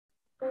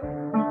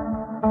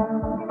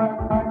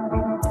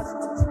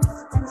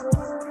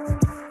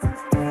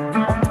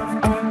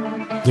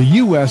The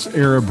U.S.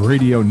 Arab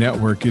Radio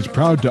Network is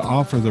proud to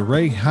offer the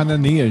Ray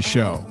Hanania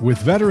Show with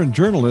veteran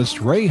journalist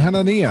Ray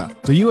Hanania,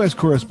 the U.S.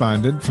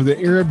 correspondent for the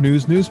Arab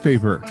News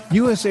newspaper.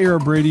 U.S.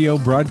 Arab Radio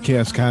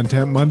broadcasts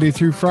content Monday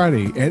through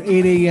Friday at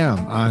 8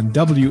 a.m. on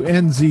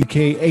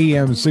WNZK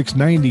AM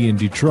 690 in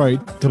Detroit,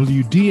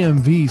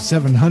 WDMV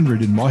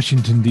 700 in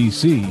Washington,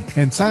 D.C.,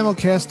 and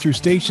simulcast through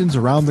stations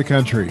around the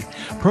country.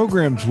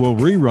 Programs will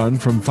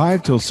rerun from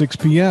 5 till 6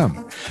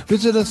 p.m.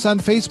 Visit us on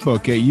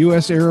Facebook at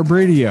U.S. Arab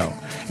Radio.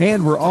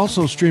 And we're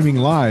also streaming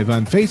live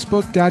on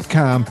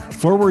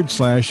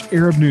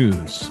Facebook.com/Arab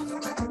News.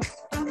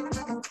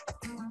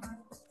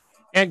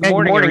 And good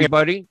morning,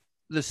 everybody.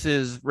 This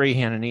is Ray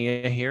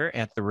Hanania here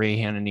at the Ray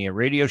Hanania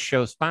Radio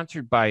Show,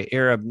 sponsored by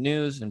Arab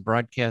News and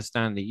broadcast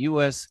on the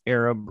U.S.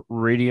 Arab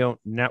Radio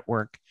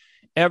Network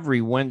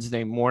every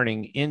Wednesday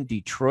morning in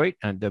Detroit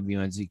on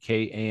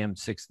WNZK AM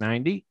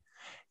 690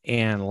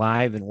 and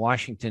live in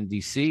Washington,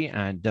 D.C.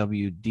 on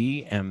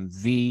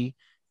WDMV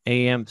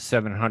AM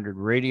 700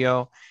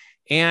 radio,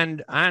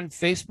 and on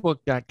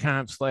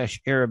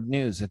Facebook.com/Arab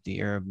News at the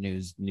Arab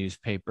News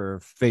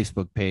newspaper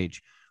Facebook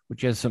page,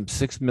 which has some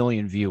 6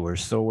 million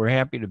viewers. So we're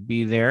happy to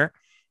be there,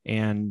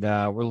 and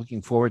we're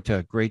looking forward to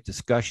a great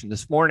discussion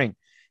this morning.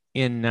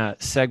 In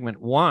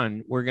segment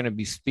one, we're going to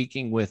be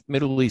speaking with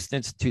Middle East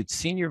Institute's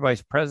Senior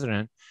Vice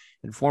President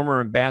and former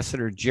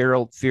Ambassador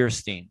Gerald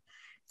Feierstein.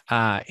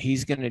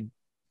 He's going to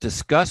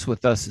discuss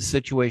with us the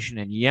situation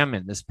in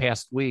Yemen. This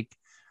past week,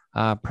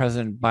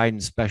 President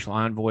Biden's special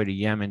envoy to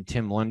Yemen,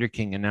 Tim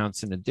Lenderking,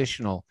 announced an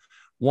additional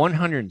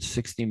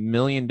 $160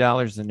 million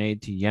in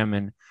aid to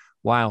Yemen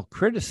while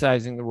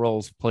criticizing the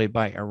roles played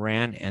by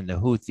Iran and the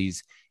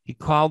Houthis. He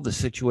called the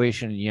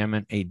situation in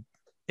Yemen a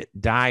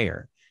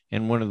dire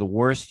and one of the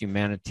worst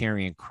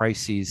humanitarian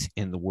crises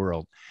in the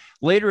world.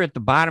 Later at the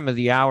bottom of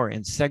the hour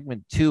in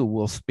segment two,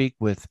 we'll speak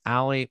with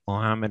Ali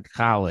Mohamed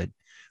Khaled,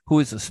 who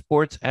is a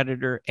sports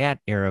editor at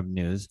Arab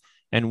News,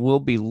 and we'll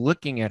be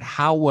looking at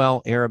how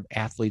well Arab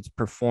athletes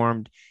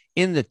performed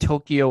in the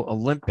Tokyo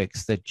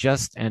Olympics that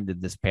just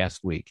ended this past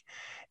week.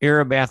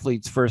 Arab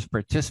athletes first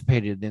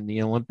participated in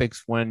the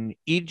Olympics when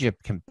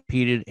Egypt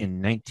competed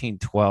in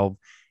 1912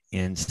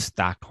 in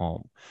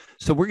Stockholm.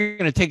 So we're going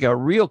to take a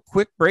real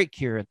quick break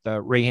here at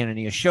the Ray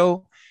Hanania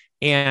Show,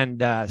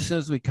 and as soon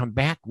as we come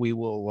back, we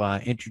will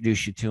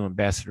introduce you to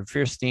Ambassador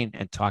Feierstein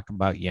and talk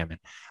about Yemen.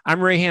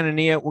 I'm Ray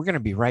Hanania. We're going to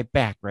be right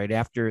back right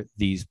after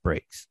these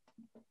breaks.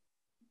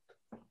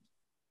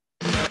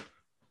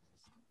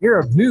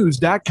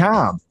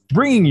 ArabNews.com,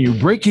 bringing you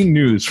breaking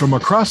news from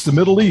across the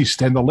Middle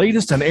East and the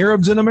latest on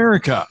Arabs in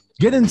America.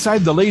 Get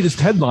inside the latest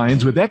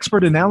headlines with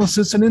expert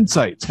analysis and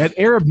insights at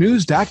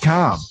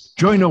ArabNews.com.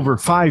 Join over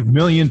 5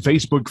 million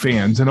Facebook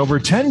fans and over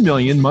 10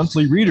 million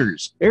monthly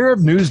readers.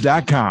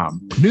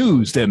 ArabNews.com,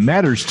 news that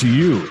matters to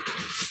you.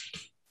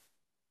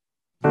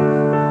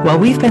 While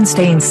we've been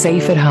staying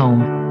safe at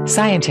home,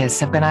 scientists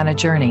have been on a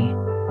journey.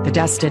 The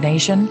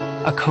destination,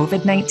 a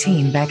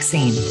COVID-19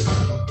 vaccine.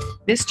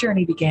 This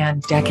journey began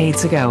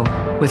decades ago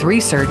with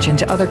research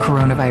into other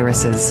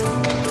coronaviruses.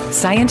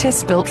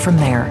 Scientists built from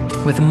there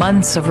with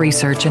months of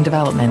research and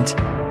development,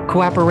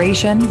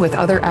 cooperation with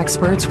other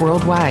experts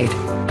worldwide,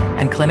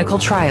 and clinical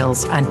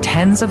trials on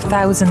tens of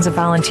thousands of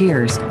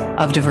volunteers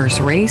of diverse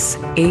race,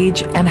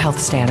 age, and health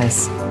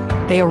status.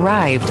 They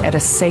arrived at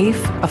a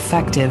safe,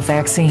 effective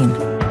vaccine,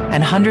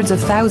 and hundreds of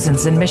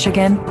thousands in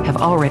Michigan have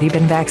already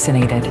been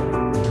vaccinated.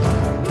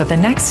 But the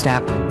next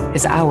step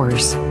is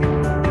ours.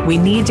 We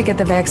need to get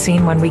the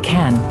vaccine when we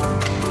can.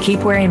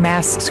 Keep wearing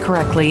masks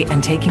correctly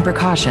and taking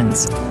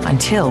precautions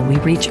until we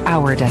reach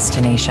our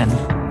destination,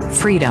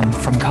 freedom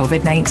from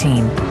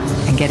COVID-19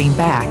 and getting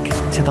back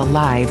to the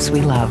lives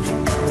we love.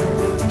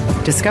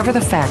 Discover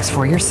the facts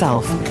for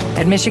yourself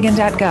at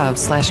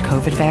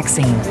michigan.gov/COVID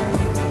vaccine.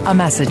 A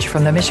message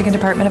from the Michigan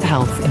Department of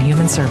Health and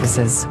Human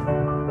Services.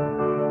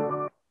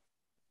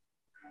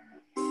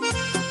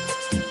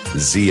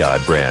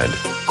 Ziyad brand.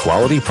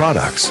 Quality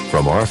products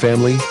from our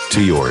family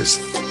to yours.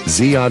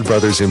 Ziyad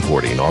Brothers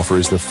Importing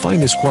offers the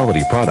finest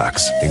quality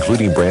products,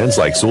 including brands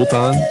like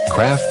Sultan,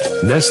 Kraft,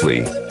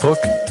 Nestle, Hook,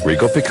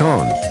 Rico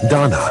Picon,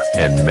 Donna,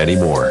 and many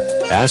more.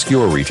 Ask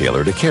your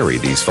retailer to carry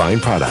these fine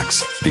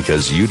products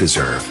because you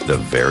deserve the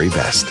very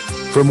best.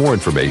 For more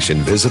information,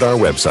 visit our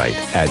website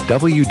at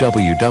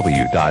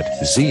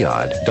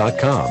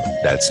www.ziyad.com.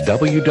 That's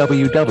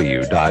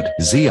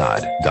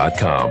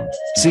www.ziyad.com.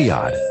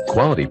 Ziyad,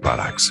 quality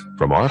products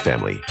from our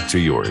family to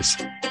yours.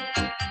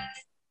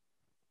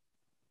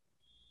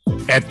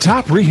 At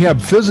Top Rehab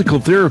Physical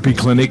Therapy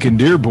Clinic in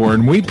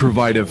Dearborn, we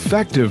provide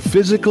effective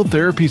physical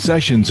therapy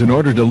sessions in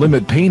order to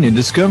limit pain and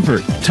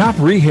discomfort. Top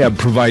Rehab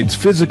provides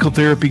physical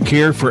therapy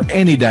care for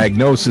any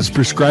diagnosis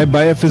prescribed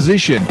by a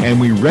physician, and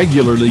we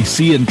regularly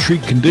see and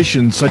treat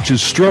conditions such as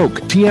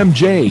stroke,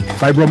 TMJ,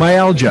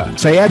 fibromyalgia,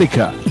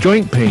 sciatica,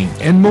 joint pain,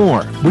 and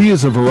more. We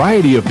use a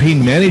variety of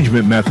pain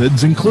management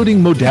methods, including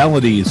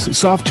modalities,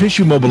 soft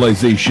tissue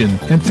mobilization,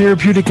 and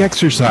therapeutic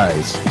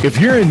exercise. If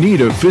you're in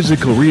need of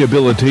physical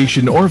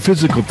rehabilitation or physical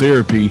physical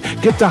therapy,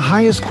 get the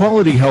highest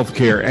quality health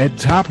care at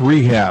Top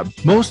Rehab.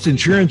 Most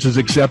insurance is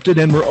accepted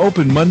and we're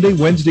open Monday,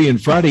 Wednesday, and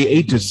Friday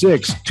 8 to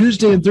 6,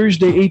 Tuesday and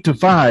Thursday 8 to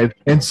 5,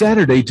 and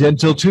Saturday 10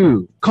 till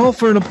 2. Call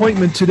for an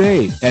appointment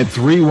today at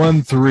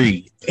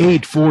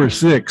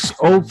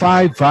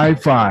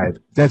 313-846-0555.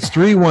 That's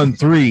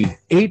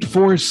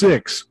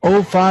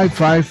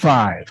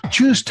 313-846-0555.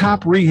 Choose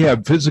Top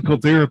Rehab Physical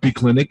Therapy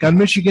Clinic on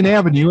Michigan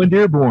Avenue in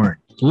Dearborn.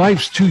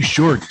 Life's too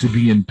short to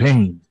be in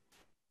pain.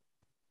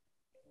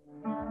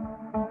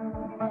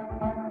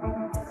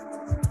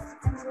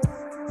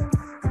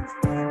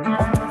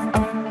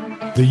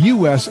 The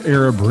U.S.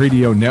 Arab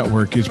Radio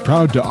Network is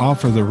proud to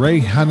offer the Ray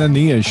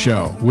Hanania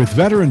Show with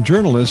veteran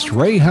journalist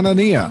Ray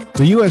Hanania,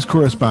 the U.S.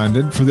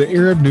 correspondent for the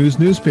Arab News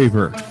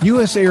newspaper.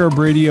 U.S. Arab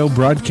Radio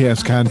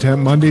broadcasts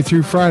content Monday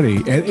through Friday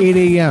at 8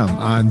 a.m.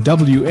 on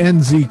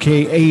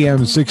WNZK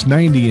AM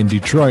 690 in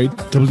Detroit,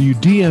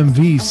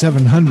 WDMV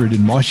 700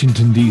 in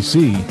Washington,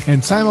 D.C.,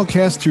 and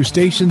simulcast through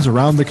stations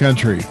around the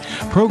country.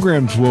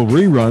 Programs will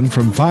rerun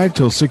from 5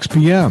 till 6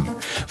 p.m.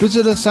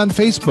 Visit us on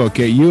Facebook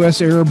at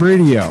U.S. Arab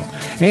Radio,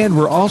 and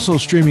we're also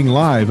streaming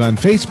live on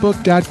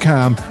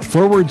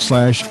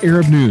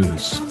Facebook.com/Arab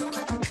News.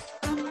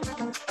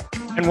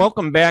 And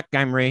welcome back.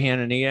 I'm Ray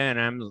Hanania,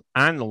 and I'm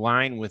on the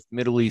line with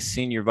Middle East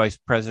Senior Vice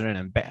President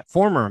and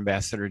former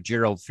Ambassador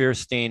Gerald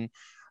Feierstein.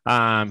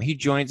 He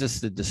joins us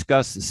to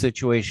discuss the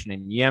situation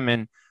in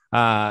Yemen.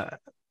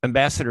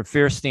 Ambassador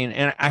Feierstein,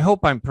 and I hope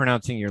I'm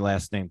pronouncing your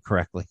last name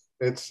correctly.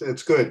 It's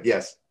good,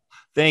 yes.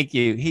 Thank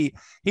you. He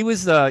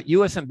was the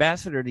U.S.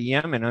 ambassador to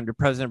Yemen under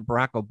President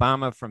Barack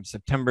Obama from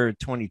September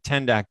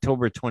 2010 to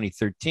October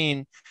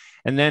 2013.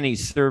 And then he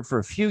served for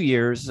a few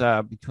years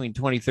between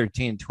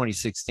 2013 and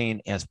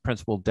 2016 as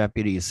Principal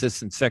Deputy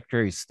Assistant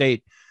Secretary of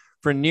State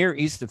for Near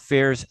East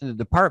Affairs in the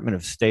Department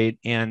of State,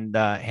 and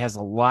has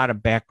a lot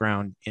of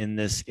background in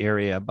this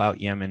area about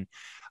Yemen.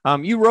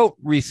 You wrote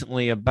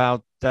recently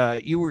about,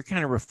 you were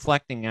kind of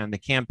reflecting on the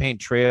campaign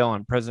trail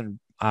on President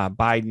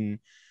Biden,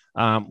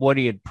 what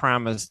he had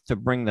promised to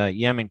bring the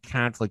Yemen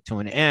conflict to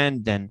an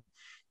end, and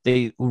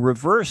they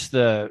reversed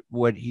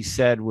what he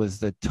said was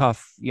the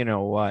tough,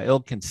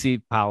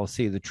 ill-conceived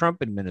policy of the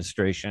Trump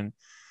administration,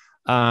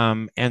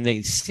 and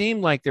they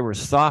seemed like they were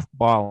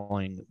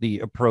softballing the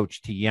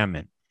approach to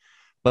Yemen.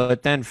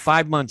 But then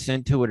 5 months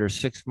into it or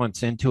 6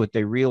 months into it,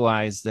 they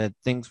realized that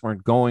things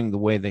weren't going the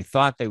way they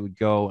thought they would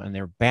go, and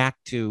they're back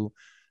to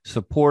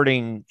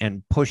supporting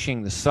and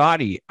pushing the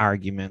Saudi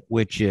argument,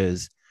 which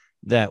is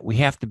that we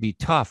have to be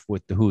tough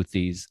with the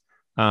Houthis,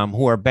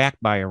 who are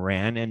backed by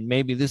Iran. And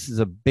maybe this is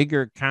a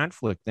bigger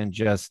conflict than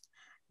just,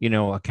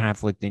 a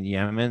conflict in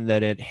Yemen,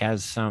 that it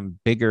has some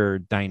bigger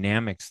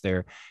dynamics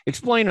there.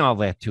 Explain all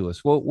that to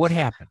us. What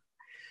happened?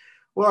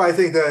 Well, I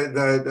think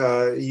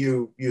that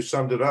you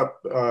summed it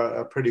up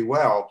pretty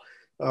well.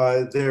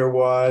 There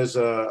was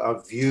a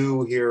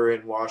view here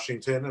in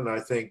Washington, and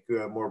I think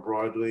more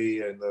broadly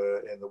in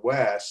the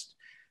West,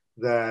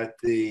 that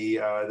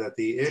the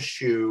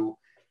issue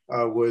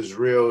was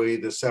really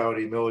the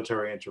Saudi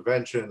military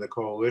intervention, the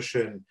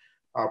coalition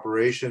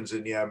operations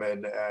in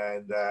Yemen,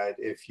 and that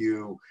if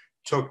you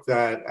took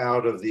that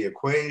out of the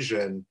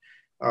equation,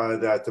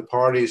 that the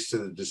parties to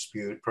the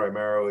dispute,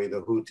 primarily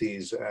the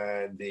Houthis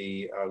and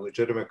the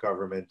legitimate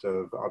government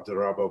of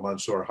Abdurrahman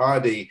Mansour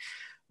Hadi,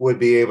 would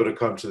be able to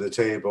come to the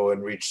table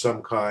and reach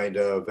some kind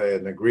of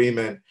an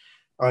agreement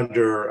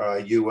under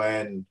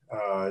UN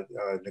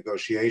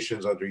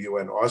negotiations, under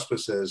UN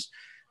auspices,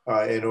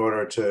 in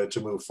order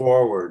to move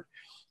forward.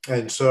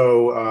 And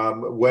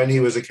so when he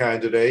was a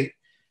candidate,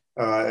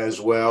 as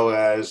well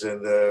as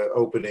in the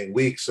opening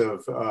weeks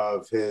of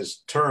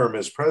his term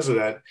as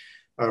president,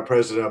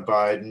 President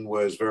Biden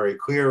was very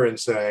clear in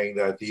saying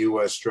that the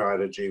US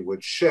strategy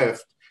would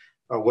shift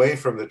away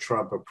from the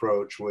Trump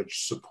approach,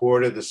 which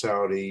supported the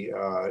Saudi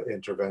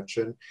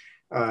intervention,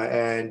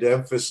 and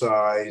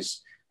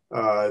emphasize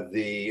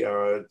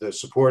the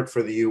support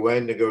for the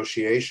UN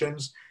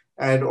negotiations,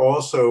 and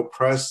also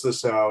press the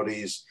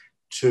Saudis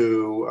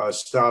to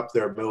stop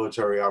their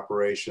military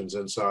operations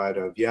inside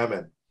of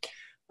Yemen.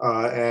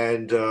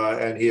 And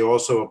he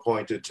also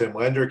appointed Tim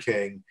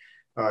Lenderking,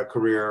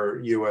 career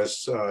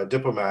U.S.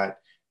 diplomat,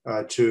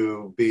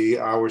 to be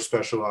our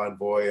special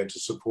envoy and to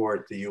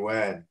support the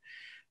UN.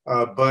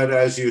 But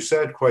as you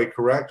said quite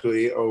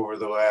correctly, over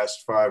the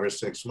last 5 or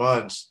 6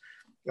 months,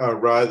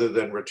 rather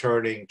than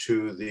returning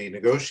to the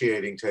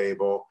negotiating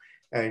table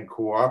and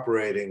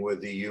cooperating with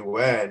the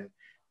UN,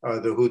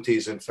 the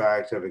Houthis, in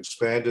fact, have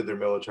expanded their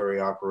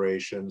military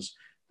operations.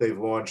 They've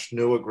launched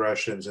new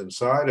aggressions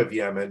inside of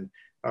Yemen,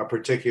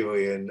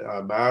 particularly in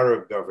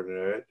Marib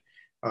Governorate,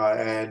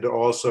 and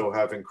also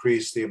have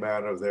increased the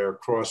amount of their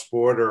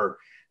cross-border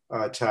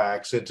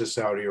attacks into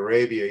Saudi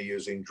Arabia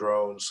using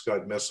drones,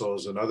 Scud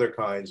missiles, and other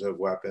kinds of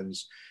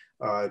weapons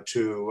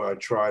to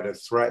try to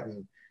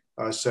threaten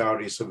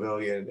Saudi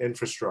civilian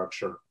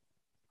infrastructure.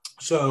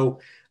 So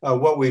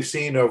what we've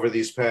seen over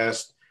these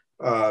past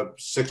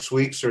 6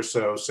 weeks or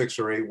so, 6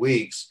 or 8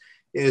 weeks,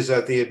 is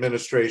that the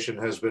administration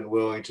has been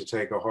willing to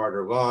take a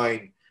harder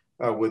line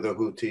with the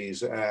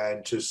Houthis,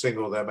 and to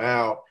single them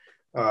out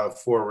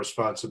for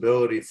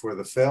responsibility for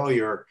the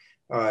failure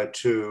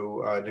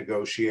to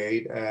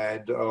negotiate,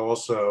 and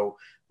also,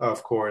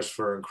 of course,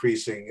 for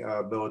increasing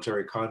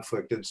military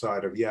conflict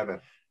inside of Yemen.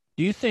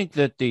 Do you think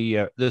that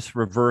this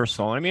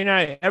reversal? I mean,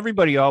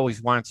 everybody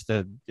always wants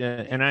to,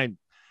 and I'm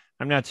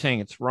not saying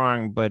it's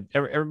wrong, but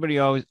everybody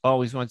always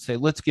wants to say,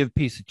 let's give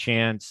peace a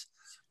chance.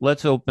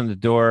 Let's open the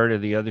door to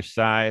the other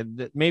side.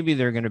 That maybe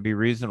they're going to be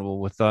reasonable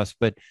with us,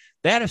 but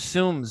that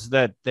assumes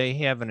that they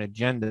have an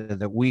agenda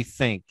that we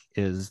think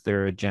is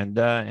their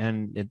agenda,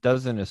 and it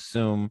doesn't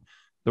assume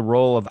the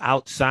role of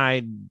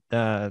outside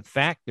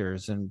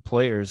factors and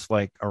players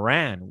like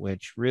Iran,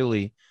 which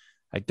really,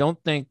 I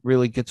don't think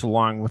really gets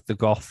along with the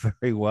Gulf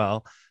very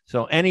well.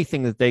 So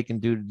anything that they can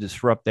do to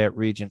disrupt that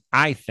region,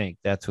 I think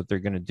that's what they're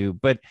going to do.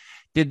 But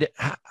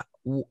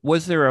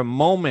was there a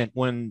moment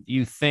when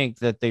you think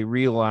that they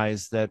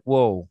realized that,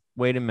 whoa,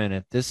 wait a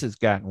minute, this has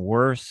gotten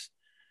worse?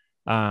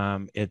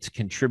 It's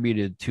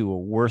contributed to a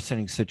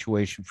worsening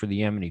situation for the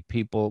Yemeni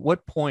people. At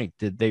what point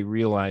did they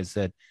realize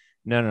that,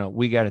 no,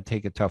 we got to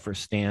take a tougher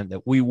stand,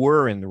 that we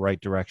were in the right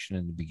direction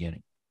in the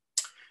beginning?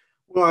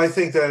 Well, I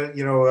think that,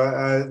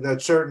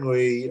 that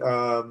certainly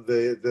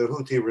the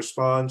Houthi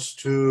response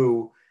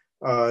to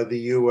the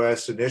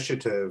U.S.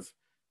 initiative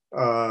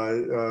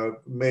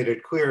made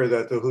it clear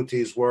that the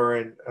Houthis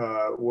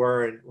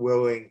weren't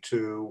willing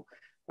to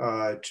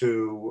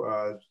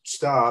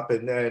stop,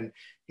 and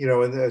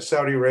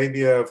Saudi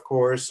Arabia, of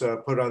course,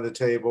 put on the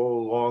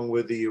table, along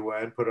with the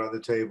UN, put on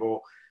the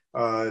table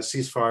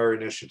ceasefire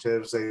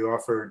initiatives. They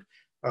offered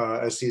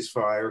a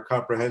ceasefire,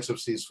 comprehensive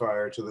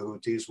ceasefire to the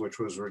Houthis, which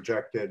was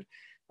rejected.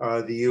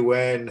 The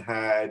UN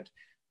had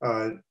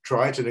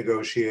tried to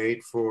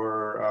negotiate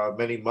for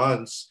many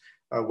months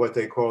what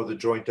they called the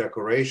Joint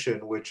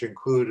Declaration, which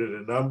included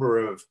a number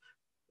of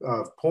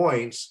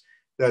points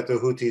that the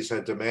Houthis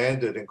had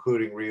demanded,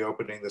 including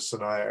reopening the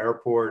Sana'a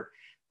airport,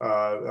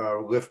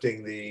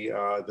 lifting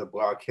the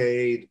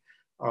blockade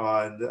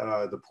on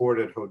the port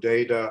at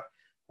Hodeidah,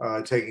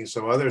 taking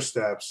some other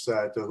steps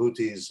that the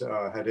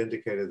Houthis had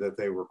indicated that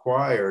they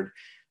required.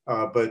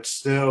 But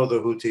still,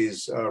 the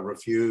Houthis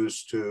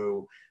refused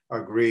to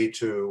agree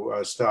to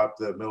stop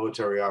the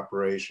military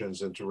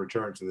operations and to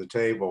return to the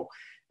table.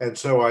 And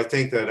so I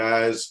think that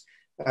as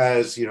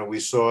we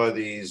saw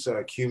these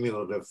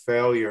cumulative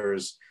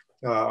failures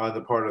on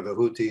the part of the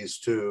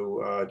Houthis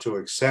to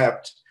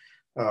accept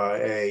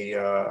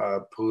a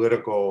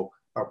political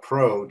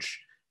approach,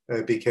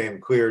 it became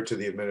clear to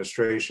the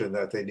administration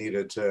that they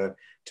needed to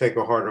take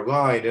a harder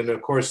line. And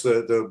of course,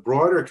 the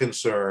broader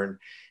concern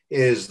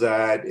is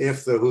that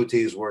if the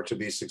Houthis were to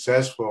be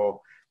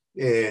successful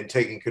in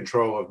taking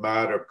control of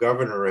Ma'arib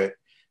Governorate,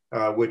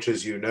 which,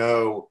 as you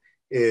know,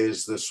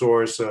 is the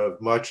source of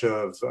much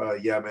of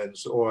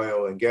Yemen's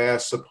oil and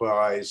gas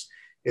supplies.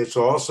 It's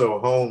also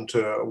home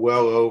to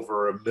well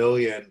over 1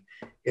 million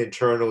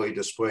internally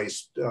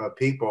displaced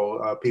people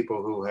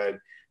who had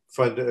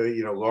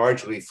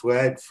largely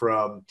fled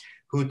from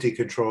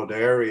Houthi-controlled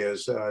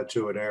areas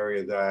to an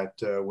area that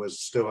was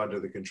still under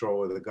the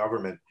control of the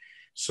government.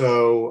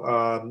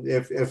 So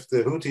if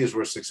the Houthis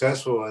were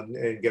successful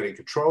in getting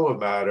control of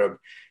Ma'arib,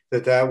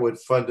 that would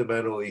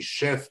fundamentally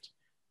shift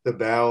the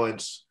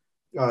balance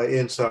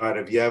inside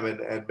of Yemen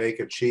and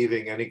make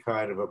achieving any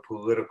kind of a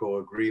political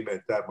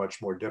agreement that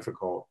much more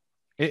difficult.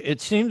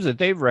 It seems that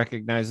they've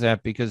recognized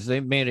that, because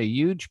they've made a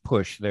huge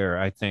push there,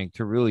 I think,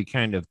 to really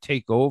kind of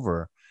take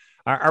over.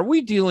 Are we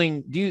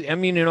dealing,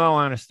 in all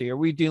honesty, are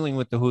we dealing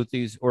with the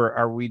Houthis, or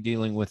are we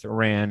dealing with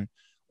Iran,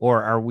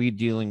 or are we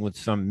dealing with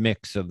some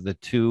mix of the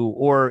two?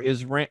 Or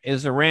is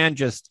Iran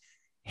just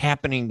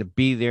happening to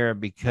be there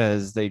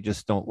because they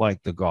just don't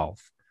like the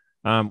Gulf?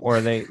 Or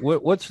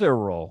what's their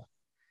role?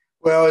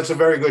 Well, it's a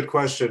very good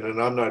question,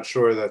 and I'm not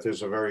sure that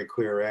there's a very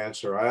clear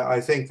answer.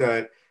 I think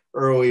that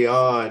early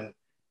on,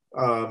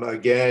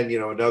 again,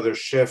 another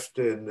shift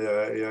in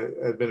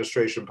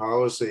administration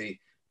policy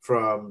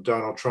from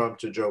Donald Trump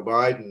to Joe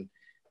Biden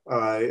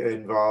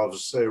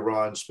involves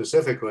Iran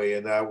specifically,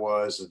 and that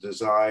was a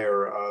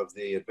desire of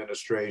the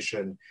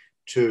administration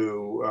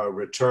to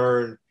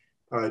return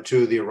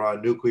to the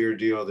Iran nuclear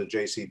deal, the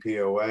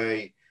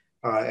JCPOA,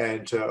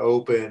 and to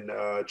open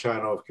a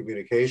channel of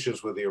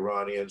communications with the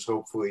Iranians,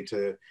 hopefully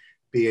to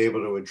be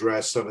able to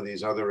address some of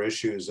these other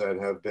issues that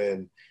have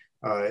been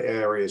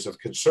areas of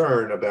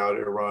concern about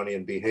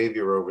Iranian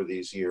behavior over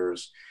these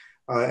years.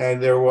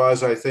 And there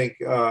was, I think,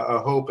 a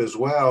hope as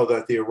well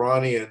that the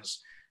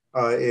Iranians,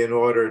 in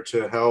order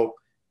to help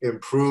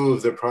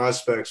improve the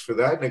prospects for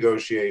that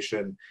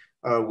negotiation,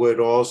 would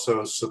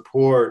also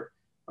support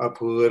a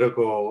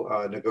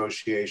political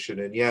negotiation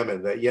in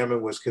Yemen. That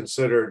Yemen was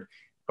considered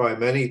by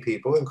many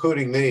people,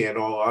 including me, in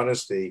all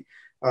honesty,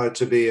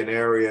 to be an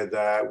area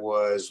that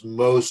was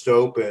most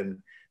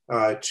open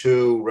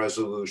to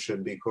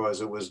resolution, because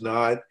it was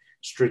not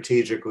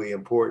strategically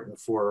important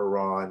for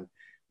Iran,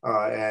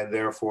 and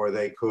therefore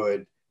they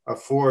could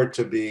afford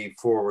to be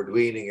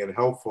forward-leaning and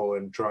helpful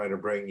in trying to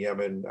bring the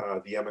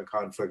Yemen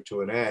conflict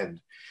to an end.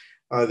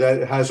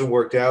 That hasn't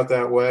worked out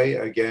that way,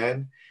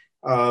 again.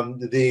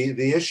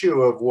 The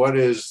issue of what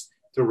is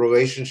the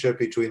relationship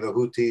between the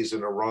Houthis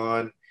and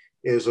Iran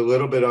is a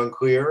little bit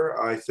unclear,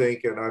 I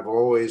think, and I've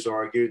always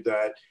argued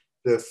that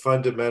the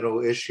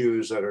fundamental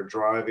issues that are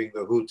driving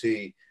the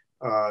Houthi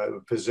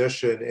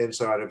position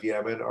inside of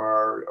Yemen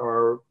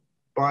are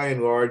by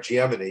and large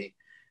Yemeni.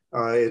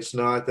 It's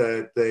not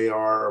that they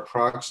are a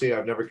proxy.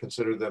 I've never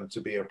considered them to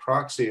be a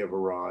proxy of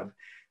Iran,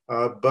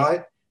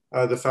 but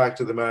the fact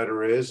of the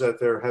matter is that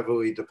they're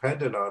heavily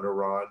dependent on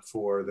Iran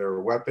for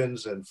their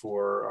weapons and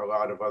for a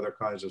lot of other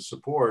kinds of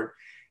support,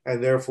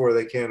 and therefore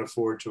they can't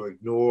afford to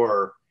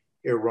ignore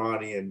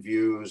Iranian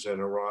views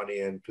and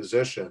Iranian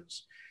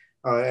positions.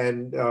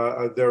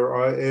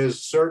 There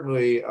is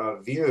certainly a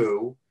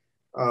view,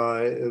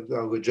 a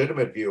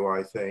legitimate view,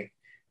 I think,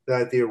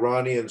 that the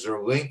Iranians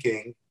are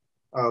linking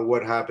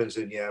what happens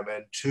in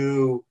Yemen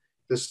to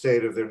the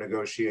state of their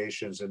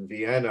negotiations in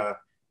Vienna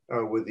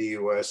with the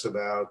U.S.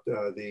 about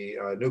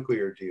the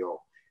nuclear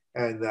deal,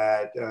 and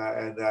that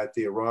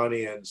the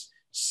Iranians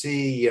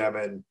see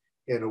Yemen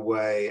in a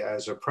way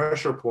as a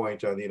pressure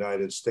point on the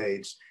United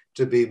States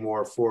to be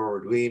more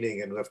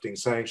forward-leaning and lifting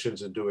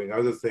sanctions and doing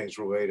other things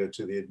related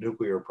to the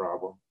nuclear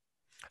problem.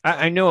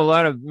 I know a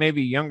lot of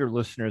maybe younger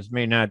listeners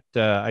may not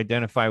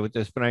identify with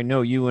this, but I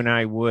know you and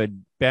I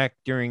would back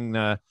during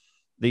the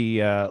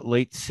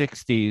late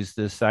 60s,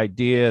 this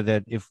idea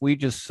that if we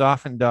just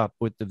softened up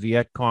with the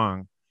Viet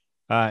Cong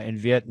in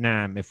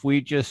Vietnam, if we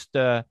just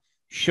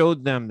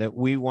showed them that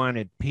we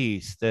wanted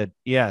peace, that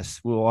yes,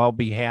 we'll all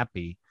be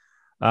happy.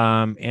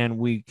 And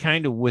we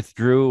kind of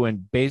withdrew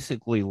and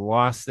basically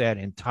lost that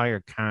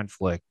entire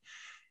conflict.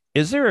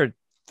 Is there a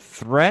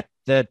threat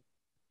that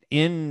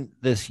in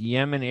this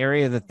Yemen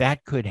area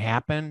that could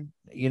happen,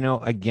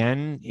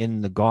 again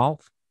in the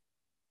Gulf?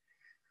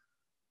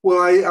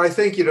 Well, I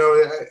think,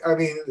 I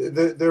mean,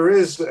 there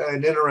is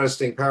an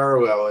interesting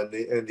parallel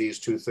in these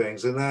two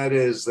things, and that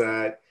is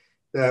that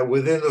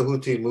within the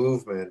Houthi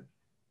movement,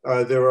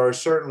 there are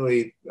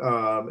certainly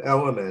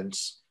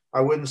elements.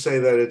 I wouldn't say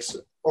that it's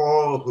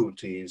all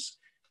Houthis,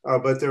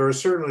 but there are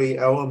certainly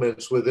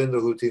elements within the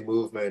Houthi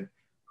movement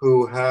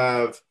who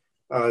have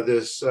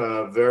this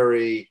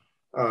very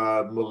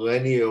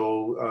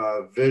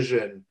millennial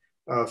vision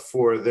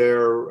for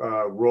their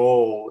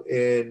role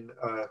in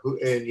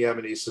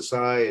Yemeni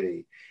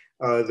society.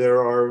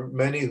 There are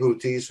many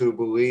Houthis who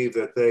believe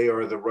that they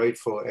are the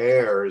rightful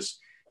heirs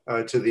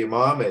to the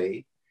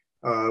imamate,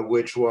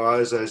 which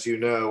was, as you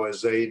know, a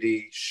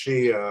Zaydi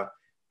Shia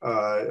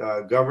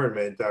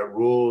government that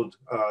ruled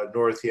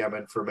North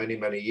Yemen for many,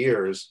 many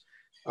years,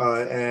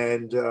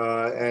 and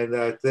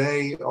that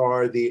they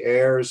are the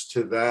heirs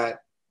to that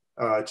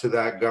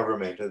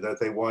government, and that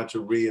they want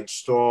to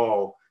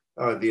reinstall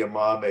the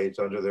imamate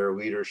under their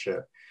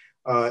leadership.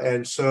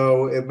 And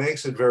so it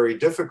makes it very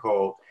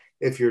difficult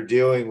if you're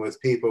dealing with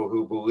people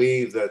who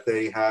believe that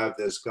they have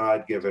this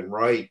God-given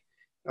right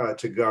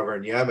to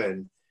govern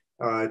Yemen,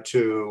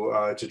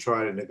 to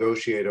try to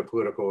negotiate a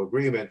political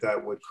agreement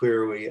that would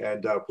clearly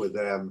end up with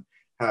them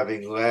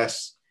having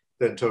less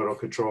than total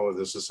control of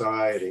the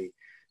society.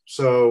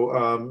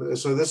 So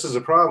this is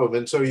a problem.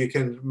 And so you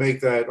can make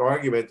that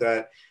argument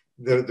that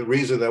the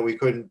reason that we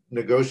couldn't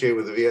negotiate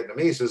with the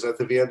Vietnamese is that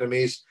the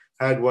Vietnamese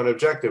had one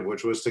objective,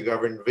 which was to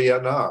govern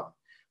Vietnam,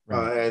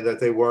 and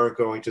that they weren't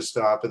going to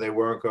stop and they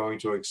weren't going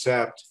to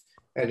accept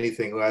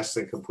anything less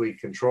than complete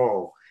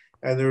control.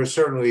 And there are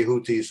certainly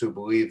Houthis who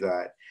believe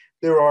that.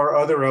 There are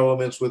other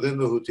elements within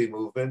the Houthi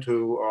movement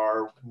who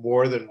are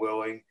more than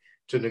willing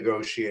to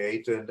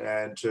negotiate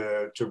and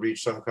to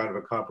reach some kind of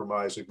a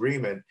compromise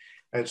agreement.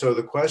 And so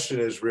the question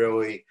is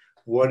really,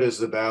 what is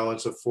the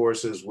balance of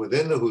forces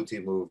within the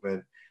Houthi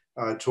movement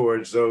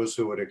towards those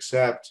who would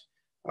accept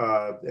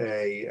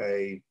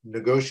a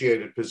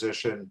negotiated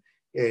position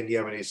in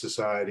Yemeni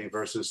society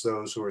versus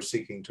those who are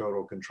seeking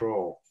total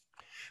control?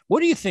 What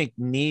do you think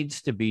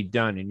needs to be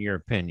done, in your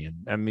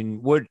opinion? I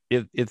mean, what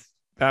if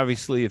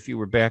obviously if you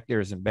were back there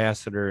as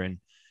ambassador,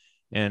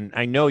 and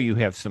I know you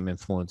have some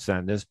influence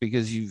on this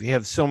because you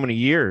have so many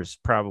years,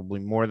 probably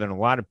more than a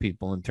lot of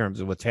people, in terms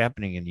of what's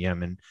happening in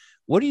Yemen.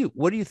 What do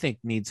you think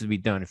needs to be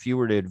done if you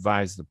were to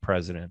advise the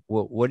president?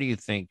 What do you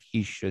think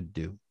he should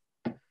do?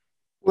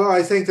 Well,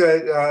 I think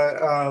that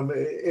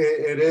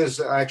it is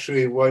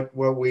actually what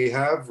we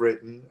have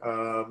written.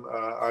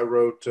 I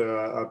wrote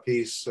a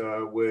piece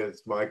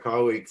with my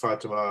colleague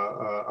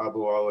Fatima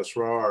Abu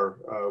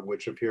al-Asrar,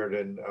 which appeared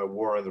in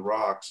War on the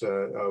Rocks,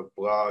 a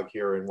blog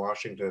here in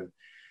Washington,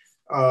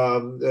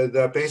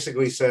 that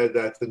basically said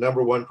that the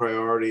number one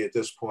priority at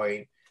this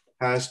point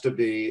has to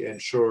be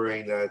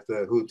ensuring that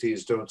the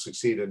Houthis don't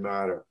succeed in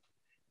Ma'atar.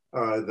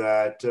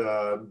 That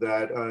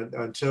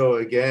until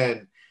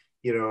again,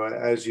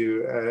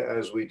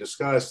 as we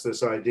discussed,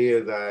 this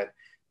idea that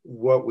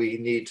what we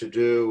need to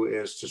do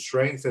is to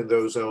strengthen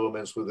those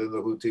elements within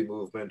the Houthi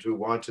movement who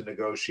want to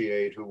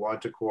negotiate, who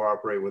want to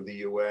cooperate with the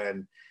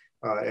UN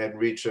and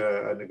reach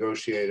a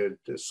negotiated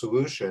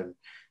solution.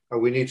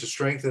 We need to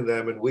strengthen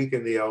them and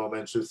weaken the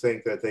elements who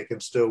think that they can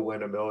still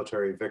win a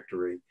military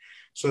victory.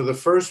 So the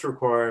first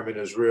requirement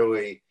is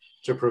really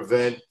to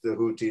prevent the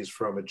Houthis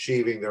from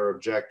achieving their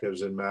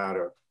objectives in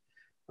matter.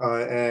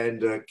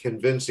 And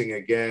convincing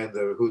again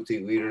the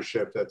Houthi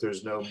leadership that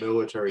there's no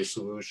military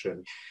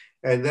solution.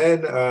 And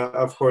then,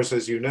 of course,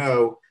 as you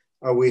know,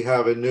 we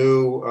have a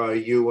new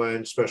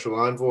UN Special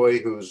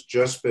Envoy who's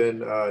just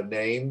been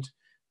named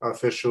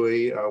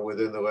officially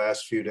within the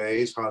last few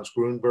days, Hans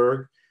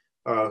Grunberg,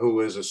 who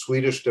is a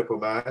Swedish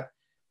diplomat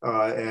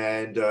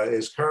and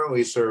is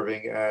currently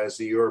serving as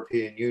the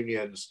European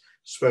Union's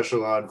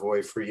Special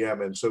Envoy for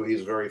Yemen. So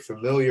he's very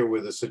familiar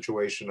with the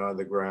situation on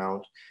the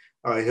ground.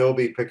 He'll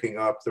be picking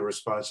up the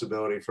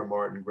responsibility for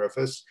Martin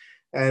Griffiths,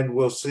 and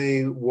we'll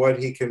see what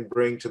he can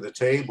bring to the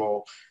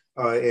table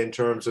in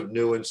terms of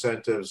new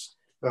incentives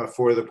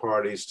for the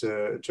parties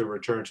to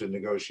return to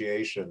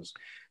negotiations.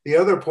 The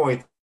other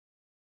point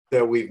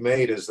that we've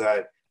made is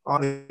that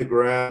on the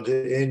ground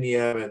in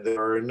Yemen,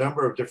 there are a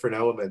number of different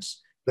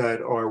elements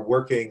that are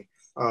working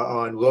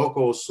on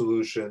local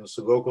solutions,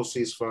 local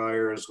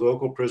ceasefires,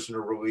 local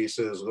prisoner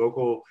releases,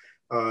 local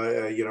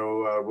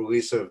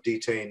release of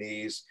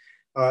detainees.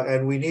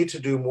 And we need to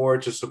do more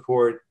to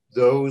support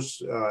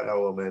those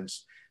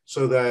elements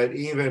so that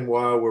even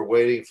while we're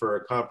waiting for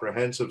a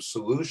comprehensive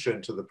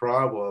solution to the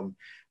problem,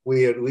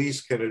 we at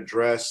least can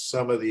address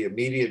some of the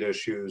immediate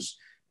issues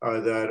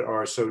that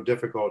are so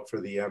difficult for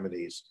the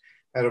Yemenis.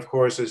 And of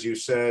course, as you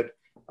said,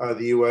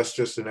 the US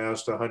just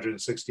announced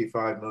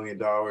 $165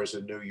 million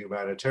in new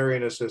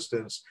humanitarian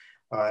assistance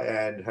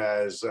and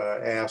has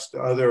asked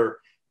other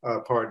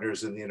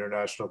partners in the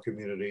international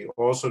community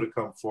also to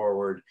come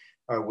forward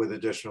with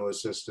additional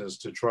assistance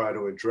to try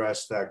to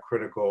address that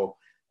critical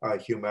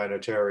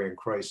humanitarian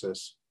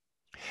crisis.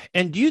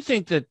 And do you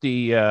think that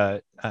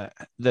the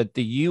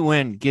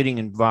UN getting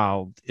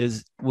involved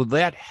will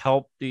that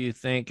help? Do you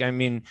think? I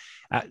mean,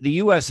 the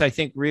U.S. I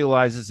think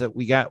realizes that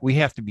we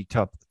have to be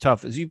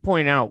tough. As you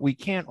point out, we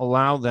can't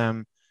allow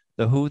them,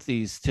 the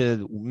Houthis,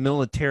 to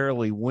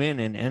militarily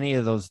win in any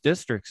of those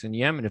districts in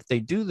Yemen. If they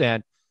do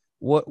that,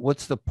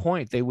 what's the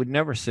point? They would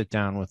never sit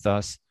down with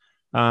us.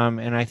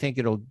 And I think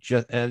it'll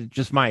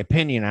just my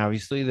opinion,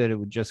 obviously, that it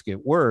would just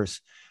get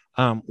worse.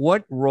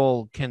 What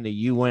role can the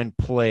UN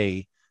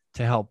play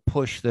to help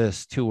push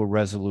this to a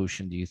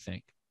resolution, do you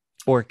think?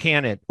 Or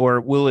can it, or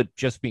will it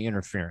just be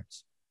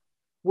interference?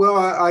 Well,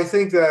 I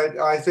think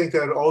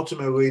that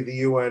ultimately the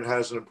UN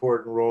has an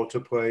important role to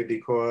play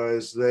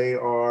because they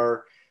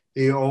are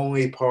the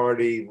only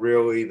party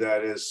really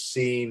that is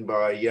seen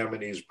by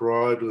Yemenis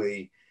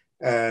broadly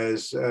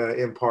as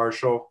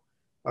impartial,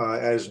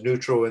 as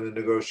neutral in the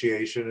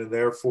negotiation, and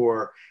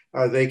therefore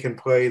they can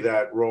play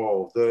that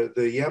role. The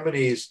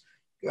Yemenis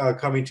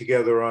coming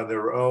together on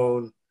their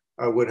own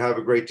would have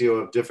a great deal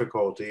of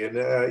difficulty.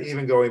 And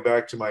even going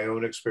back to my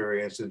own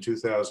experience in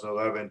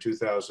 2011,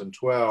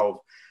 2012,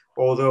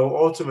 although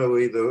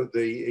ultimately the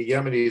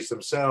Yemenis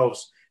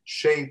themselves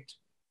shaped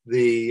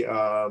the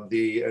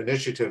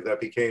initiative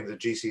that became the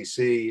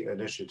GCC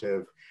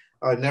initiative,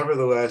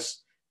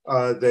 nevertheless,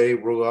 they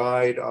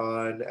relied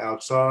on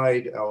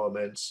outside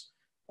elements,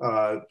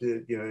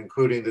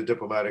 including the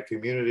diplomatic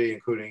community,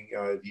 including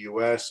the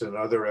US and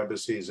other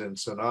embassies in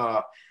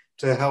Sana'a,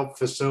 to help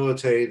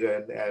facilitate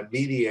and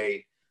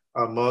mediate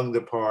among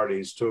the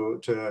parties to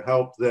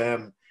help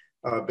them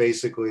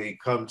basically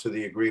come to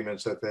the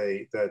agreements that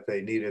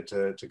they needed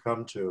to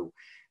come to.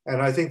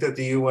 And I think that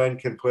the UN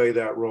can play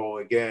that role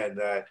again,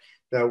 that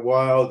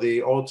while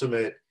the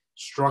ultimate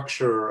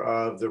structure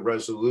of the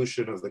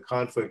resolution of the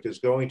conflict is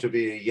going to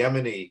be a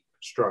Yemeni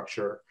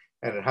structure,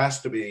 and it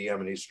has to be a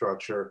Yemeni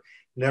structure,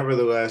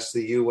 nevertheless,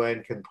 the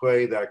UN can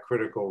play that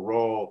critical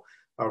role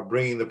of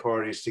bringing the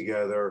parties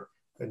together,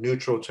 a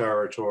neutral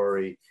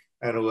territory,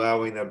 and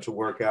allowing them to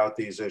work out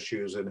these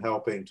issues and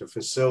helping to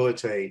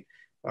facilitate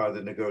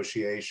the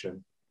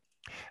negotiation.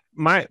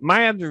 My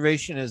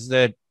observation is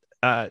that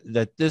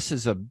this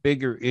is a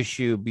bigger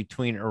issue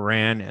between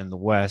Iran and the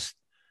West.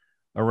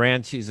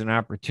 Iran sees an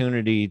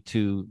opportunity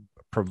to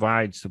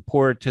provide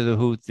support to the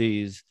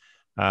Houthis,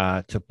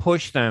 to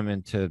push them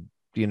into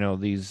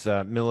these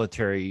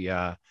military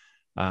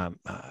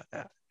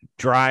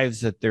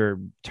drives that they're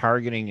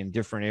targeting in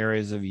different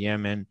areas of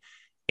Yemen.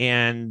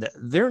 And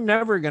they're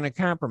never going to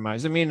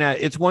compromise. I mean,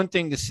 it's one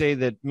thing to say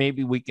that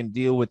maybe we can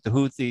deal with the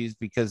Houthis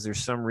because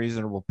there's some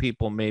reasonable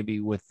people maybe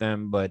with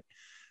them. But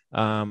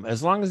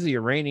as long as the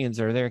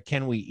Iranians are there,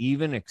 can we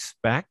even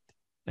expect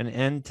an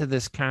end to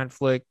this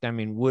conflict? I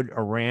mean, would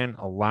Iran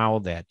allow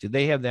that? Do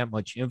they have that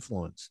much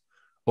influence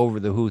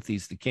over the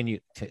Houthis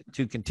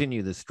to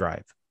continue this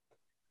drive?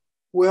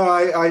 Well,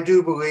 I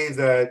do believe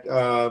that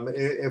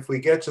if we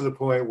get to the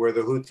point where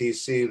the Houthis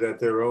see that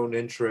their own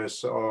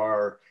interests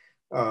are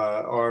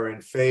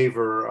in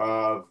favor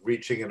of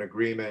reaching an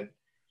agreement,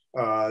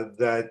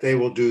 that they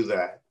will do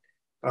that.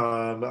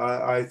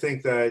 I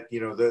think that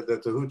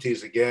that the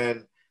Houthis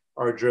again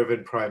are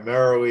driven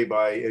primarily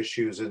by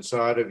issues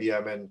inside of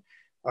Yemen.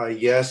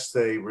 Yes,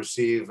 they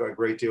receive a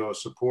great deal of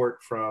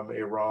support from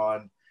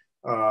Iran,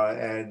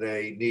 and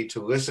they need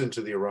to listen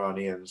to the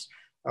Iranians.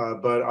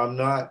 But I'm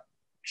not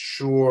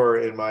sure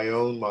in my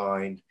own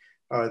mind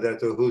that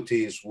the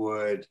Houthis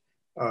would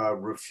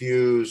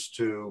refuse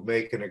to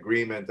make an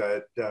agreement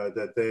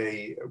that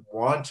they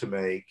want to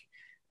make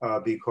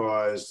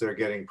because they're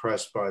getting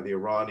pressed by the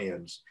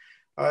Iranians.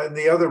 And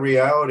the other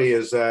reality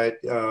is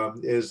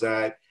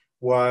that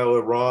while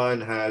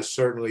Iran has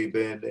certainly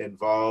been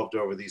involved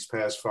over these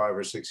past 5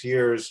 or 6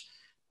 years,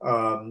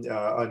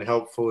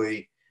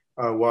 unhelpfully,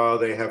 while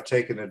they have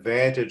taken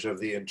advantage of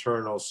the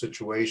internal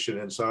situation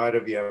inside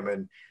of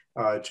Yemen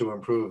to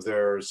improve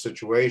their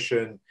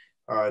situation,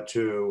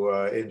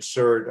 to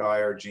insert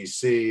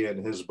IRGC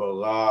and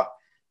Hezbollah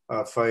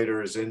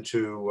fighters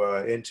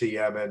into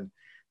Yemen,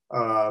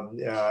 and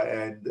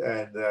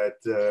that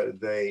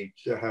they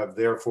have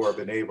therefore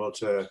been able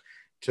to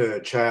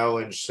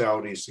challenge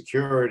Saudi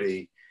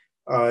security.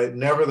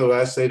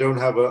 Nevertheless, they don't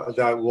have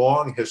that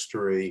long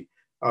history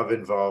of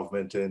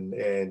involvement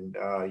in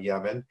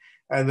Yemen.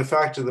 And the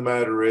fact of the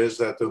matter is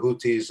that the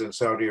Houthis in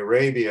Saudi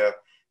Arabia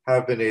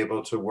have been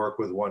able to work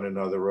with one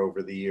another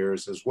over the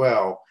years as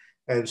well.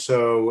 And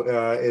so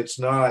it's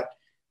not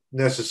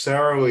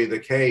necessarily the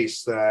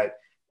case that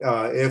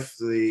if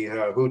the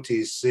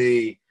Houthis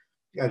see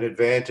an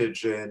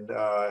advantage in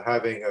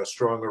having a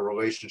stronger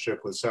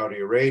relationship with Saudi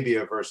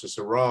Arabia versus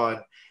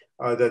Iran,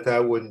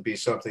 that wouldn't be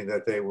something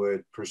that they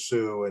would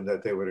pursue and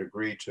that they would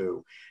agree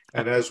to.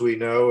 And as we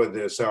know, and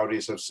the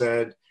Saudis have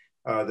said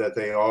that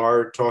they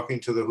are talking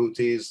to the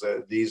Houthis,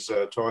 that these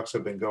talks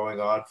have been going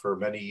on for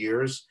many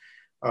years.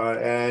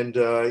 And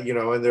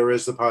there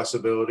is the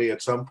possibility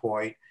at some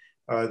point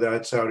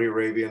that Saudi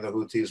Arabia and the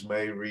Houthis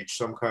may reach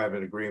some kind of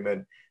an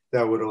agreement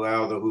that would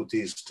allow the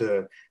Houthis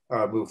to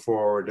move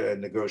forward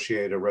and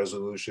negotiate a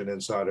resolution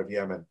inside of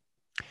Yemen.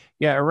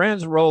 Yeah,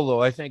 Iran's role,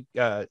 though, I think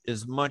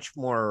is much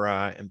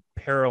more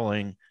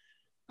imperiling.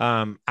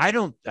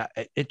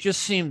 It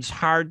just seems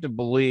hard to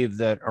believe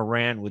that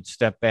Iran would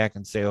step back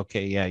and say,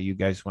 okay, yeah, you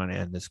guys want to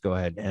end this, go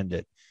ahead and end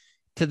it.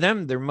 To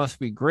them, there must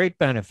be great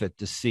benefit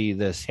to see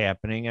this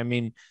happening. I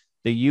mean,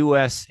 the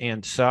U.S.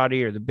 and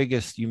Saudi are the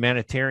biggest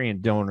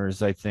humanitarian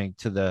donors, I think,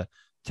 to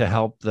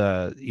help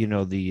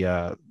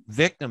the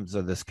victims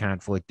of this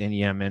conflict in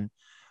Yemen.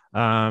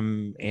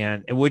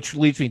 And which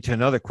leads me to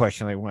another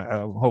question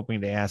I'm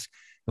hoping to ask: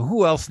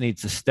 who else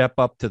needs to step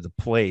up to the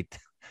plate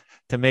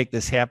to make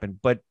this happen?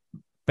 But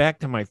back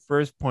to my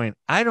first point,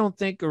 I don't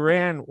think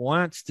Iran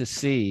wants to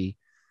see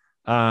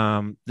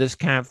this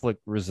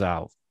conflict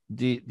resolved.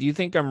 Do you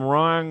think I'm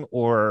wrong,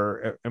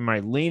 or am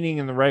I leaning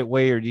in the right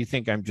way, or do you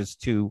think I'm just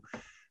too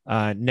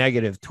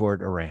negative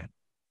toward Iran?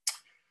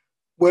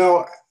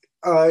 Well,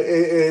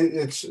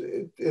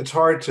 it's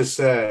hard to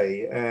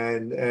say,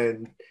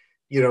 and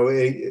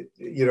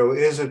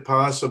is it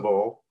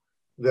possible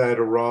that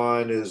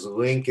Iran is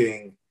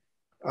linking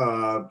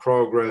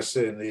progress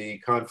in the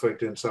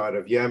conflict inside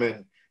of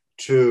Yemen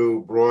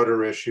to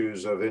broader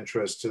issues of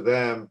interest to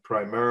them,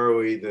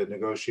 primarily the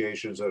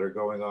negotiations that are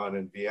going on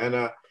in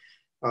Vienna?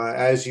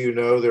 As you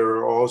know, there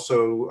are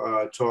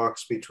also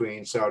talks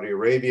between Saudi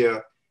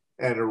Arabia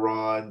and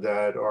Iran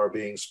that are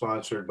being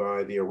sponsored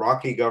by the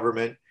Iraqi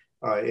government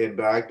in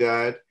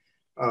Baghdad.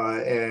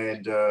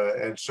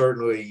 And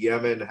certainly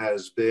Yemen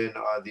has been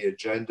on the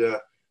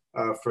agenda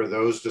for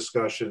those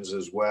discussions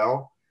as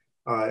well.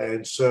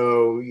 And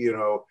so,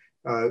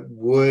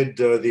 would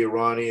the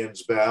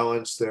Iranians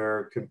balance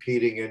their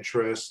competing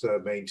interests,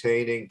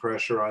 maintaining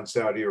pressure on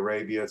Saudi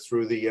Arabia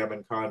through the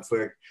Yemen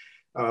conflict,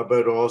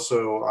 but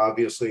also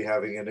obviously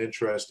having an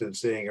interest in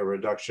seeing a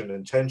reduction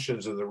in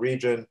tensions in the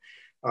region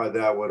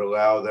that would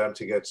allow them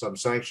to get some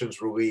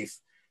sanctions relief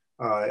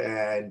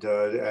and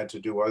to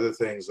do other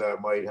things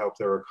that might help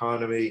their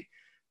economy.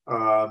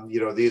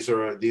 These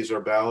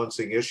are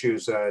balancing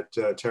issues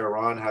that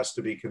Tehran has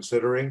to be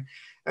considering.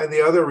 And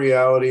the other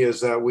reality is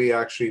that we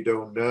actually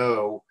don't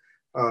know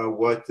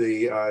what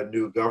the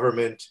new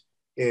government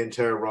in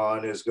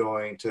Tehran is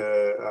going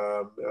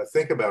to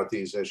think about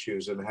these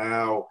issues, and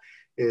how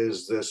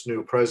is this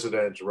new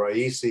president,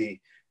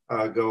 Raisi,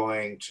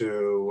 going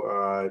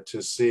to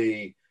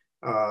see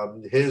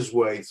his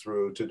way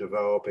through to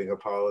developing a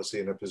policy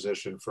and a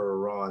position for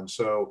Iran.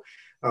 So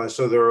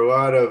there are a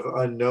lot of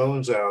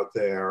unknowns out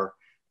there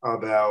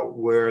about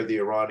where the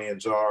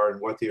Iranians are and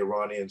what the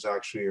Iranians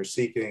actually are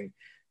seeking,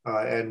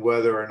 and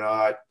whether or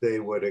not they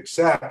would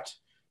accept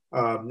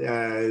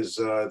as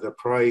the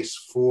price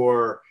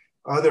for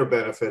other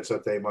benefits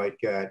that they might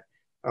get,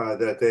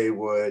 that they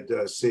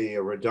would see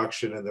a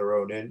reduction in their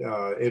own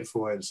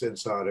influence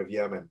inside of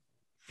Yemen.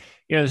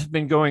 It's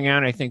been going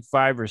on, I think,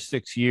 5 or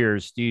 6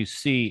 years. Do you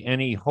see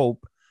any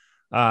hope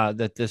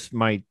that this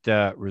might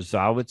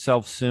resolve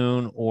itself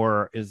soon,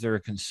 or is there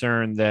a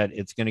concern that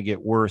it's going to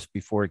get worse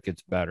before it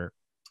gets better?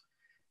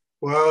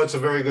 Well, it's a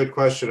very good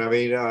question. I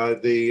mean,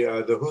 the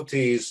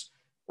Houthis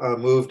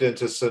moved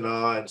into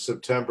Sana'a in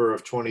September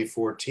of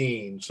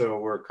 2014, so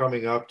we're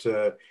coming up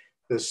to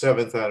the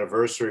 7th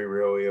anniversary,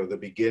 really, of the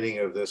beginning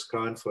of this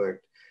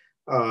conflict.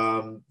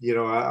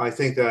 I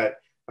think that,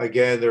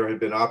 again, there had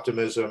been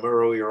optimism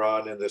earlier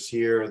on in this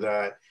year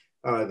that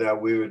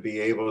we would be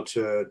able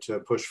to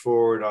push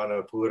forward on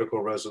a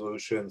political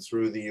resolution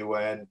through the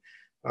UN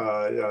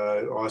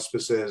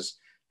auspices.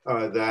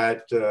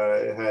 that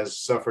has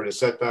suffered a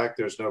setback.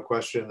 There's no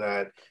question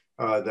that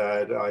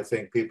I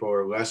think people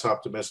are less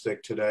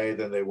optimistic today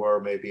than they were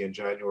maybe in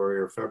January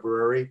or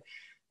February.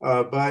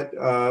 But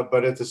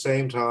at the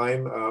same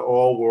time,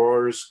 all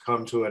wars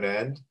come to an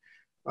end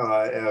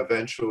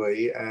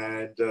eventually,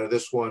 and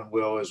this one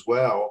will as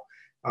well.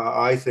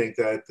 I think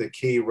that the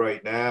key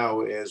right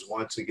now is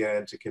once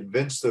again to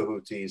convince the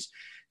Houthis.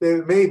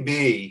 It may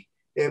be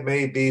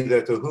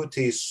that the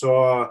Houthis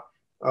saw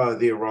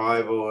the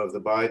arrival of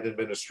the Biden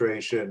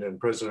administration and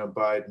President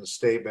Biden's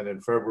statement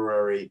in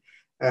February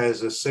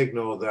as a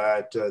signal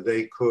that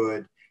they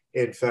could,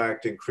 in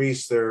fact,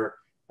 increase their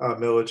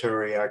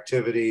military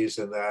activities,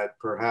 and that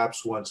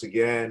perhaps once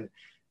again,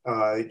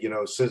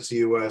 since the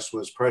U.S.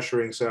 was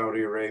pressuring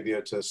Saudi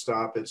Arabia to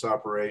stop its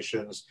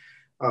operations,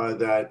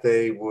 that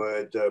they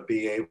would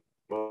be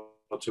able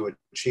to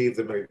achieve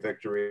the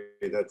victory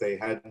that they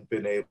hadn't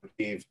been able to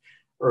achieve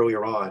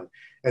earlier on.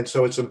 And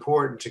so it's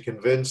important to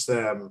convince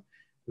them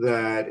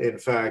that, in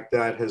fact,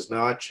 that has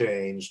not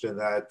changed and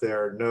that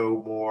they're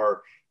no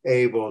more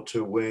able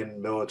to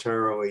win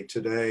militarily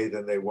today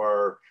than they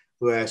were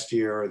last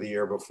year or the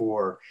year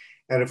before.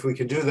 And if we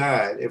can do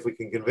that, if we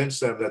can convince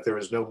them that there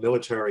is no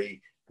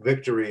military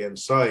victory in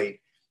sight,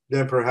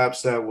 then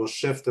perhaps that will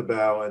shift the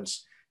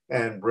balance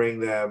and bring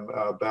them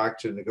back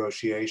to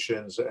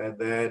negotiations. And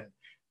then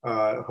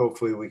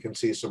hopefully we can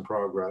see some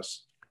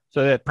progress.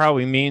 So that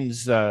probably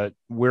means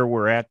where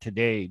we're at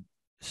today,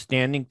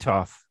 standing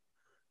tough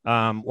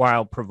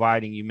while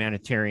providing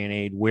humanitarian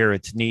aid where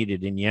it's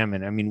needed in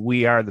Yemen. I mean,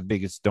 we are the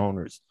biggest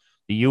donors.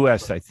 The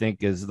U.S., I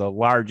think, is the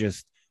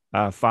largest,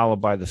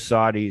 followed by the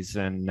Saudis.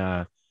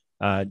 And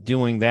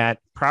doing that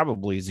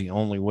probably is the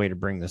only way to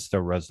bring this to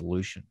a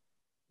resolution.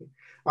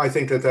 I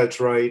think that's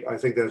right.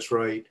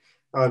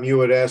 You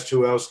had asked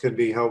who else can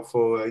be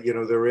helpful.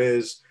 There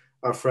is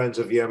a Friends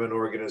of Yemen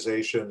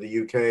organization. The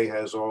UK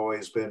has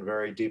always been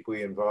very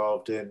deeply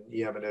involved in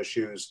Yemen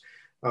issues.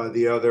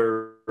 The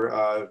other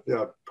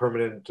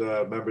permanent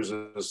members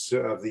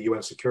of the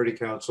UN Security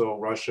Council,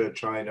 Russia,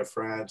 China,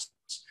 France,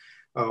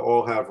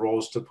 all have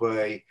roles to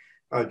play.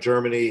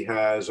 Germany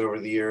has, over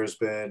the years,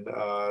 been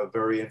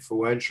very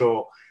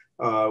influential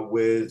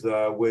with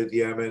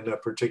Yemen,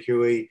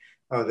 particularly.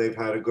 They've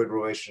had a good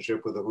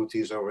relationship with the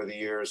Houthis over the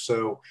years.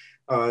 So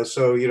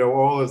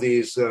all of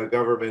these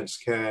governments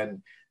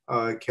can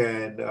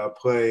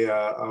play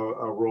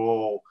a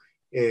role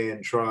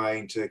in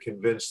trying to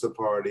convince the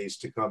parties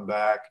to come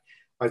back.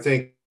 I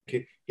think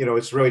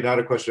it's really not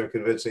a question of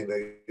convincing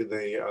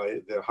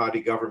the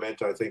Hadi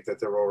government. I think that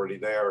they're already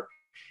there.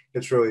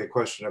 It's really a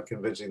question of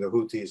convincing the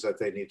Houthis that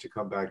they need to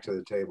come back to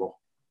the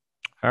table.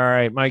 All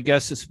right. My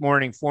guest this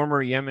morning,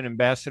 former Yemen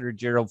Ambassador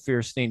Gerald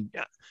Feierstein.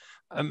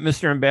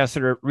 Mr.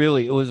 Ambassador,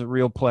 really, it was a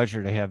real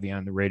pleasure to have you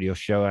on the radio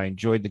show. I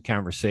enjoyed the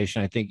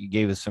conversation. I think you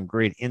gave us some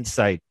great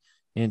insight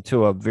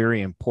into a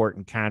very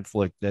important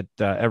conflict that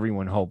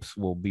everyone hopes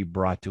will be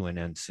brought to an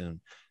end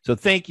soon. So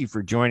thank you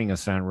for joining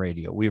us on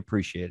radio. We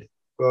appreciate it.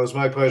 Well, it's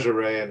my pleasure,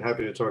 Ray, and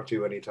happy to talk to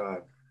you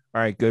anytime.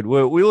 All right, good.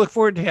 Well, we look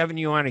forward to having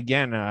you on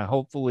again.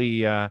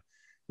 Hopefully,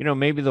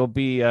 maybe there'll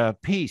be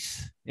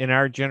peace in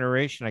our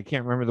generation. I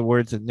can't remember the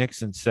words that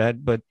Nixon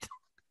said, but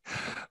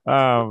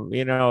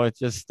it's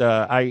just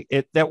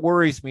that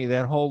worries me,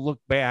 that whole look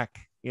back,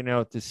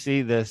 to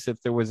see this.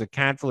 If there was a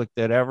conflict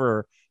that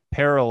ever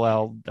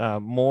paralleled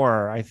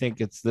more, I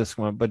think it's this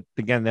one. But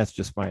again, that's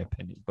just my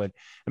opinion. But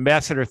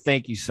Ambassador,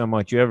 thank you so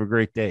much. You have a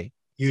great day.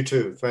 You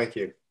too. Thank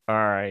you. All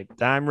right.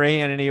 I'm Ray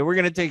Hanania. We're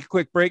going to take a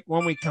quick break.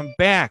 When we come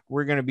back,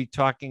 we're going to be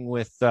talking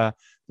with the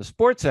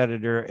sports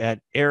editor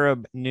at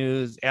Arab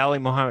News, Ali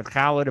Mohamed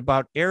Khaled,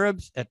 about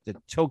Arabs at the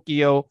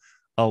Tokyo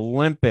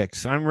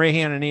Olympics. I'm Ray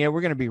Hanania.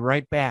 We're going to be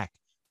right back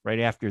right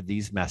after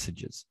these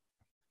messages.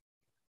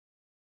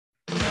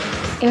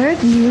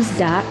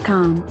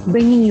 ArabNews.com,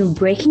 bringing you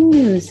breaking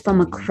news from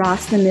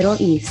across the Middle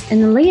East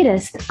and the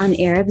latest on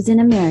Arabs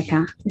in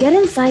America. Get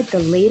inside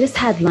the latest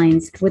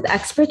headlines with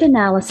expert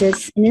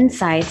analysis and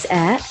insights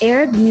at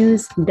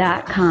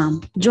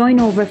ArabNews.com. Join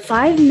over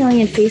 5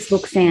 million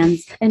Facebook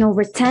fans and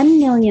over 10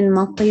 million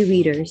monthly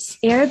readers.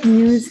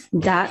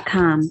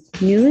 ArabNews.com,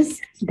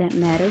 news that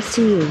matters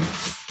to you.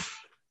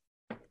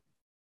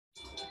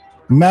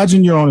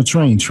 Imagine you're on a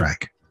train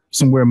track,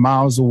 somewhere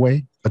miles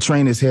away. A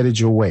train is headed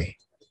your way.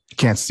 You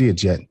can't see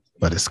it yet,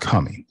 but it's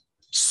coming,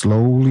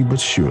 slowly but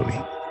surely.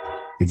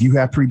 If you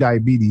have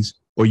prediabetes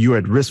or you're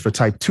at risk for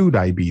type 2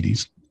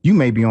 diabetes, you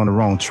may be on the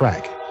wrong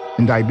track,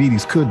 and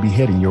diabetes could be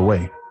heading your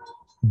way.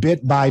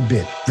 Bit by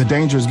bit, the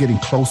danger is getting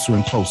closer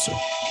and closer.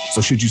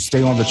 So should you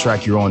stay on the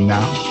track you're on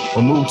now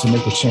or move to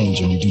make a change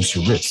and reduce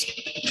your risk?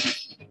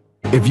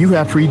 If you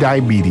have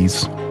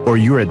prediabetes or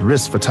you're at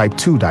risk for type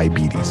 2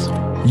 diabetes,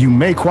 you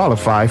may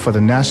qualify for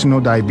the National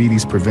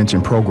Diabetes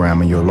Prevention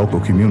Program in your local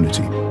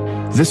community.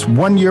 This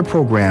one-year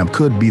program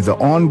could be the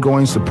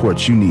ongoing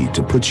support you need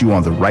to put you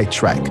on the right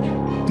track.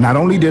 Not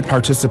only did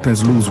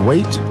participants lose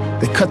weight,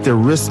 they cut their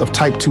risk of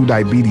type 2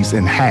 diabetes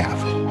in half.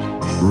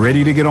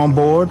 Ready to get on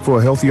board for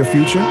a healthier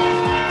future?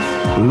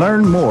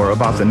 Learn more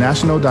about the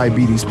National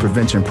Diabetes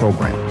Prevention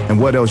Program and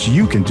what else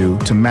you can do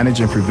to manage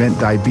and prevent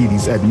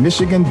diabetes at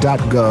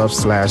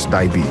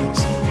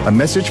michigan.gov/diabetes. A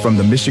message from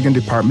the Michigan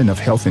Department of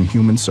Health and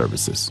Human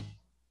Services.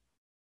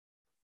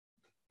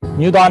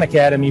 New Dawn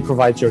Academy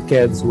provides your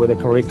kids with a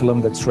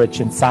curriculum that's rich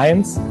in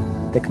science,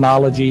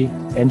 technology,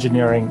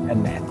 engineering,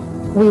 and math.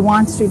 We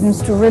want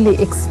students to really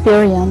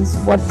experience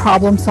what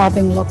problem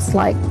solving looks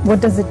like.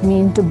 What does it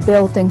mean to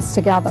build things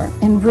together?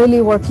 And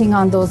really working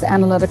on those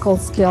analytical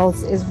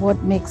skills is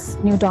what makes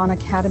New Dawn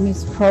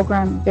Academy's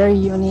program very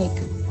unique.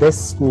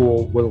 This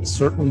school will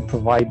certainly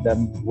provide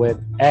them with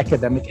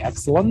academic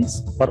excellence,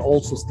 but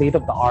also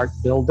state-of-the-art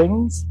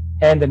buildings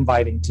and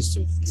inviting to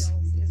students.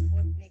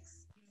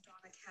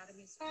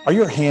 Are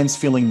your hands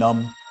feeling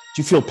numb? Do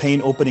you feel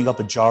pain opening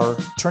up a jar,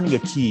 turning a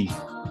key?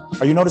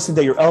 Are you noticing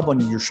that your elbow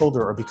and your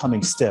shoulder are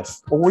becoming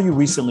stiff? Or were you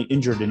recently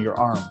injured in your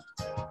arm?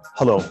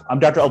 Hello, I'm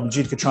Dr.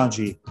 Albanjit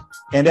Katranji,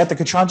 and at the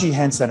Katranji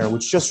Hand Center,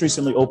 which just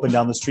recently opened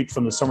down the street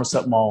from the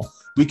Somerset Mall,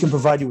 we can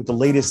provide you with the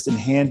latest in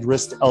hand,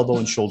 wrist, elbow,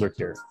 and shoulder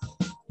care.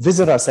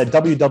 Visit us at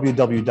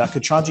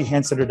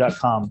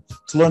www.katranjihandcenter.com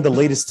to learn the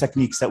latest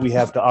techniques that we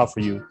have to offer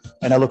you,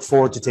 and I look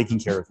forward to taking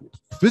care of you.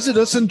 Visit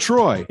us in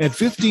Troy at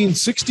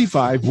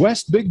 1565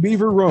 West Big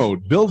Beaver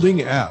Road,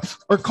 Building F,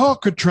 or call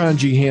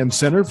Katranji Hand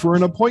Center for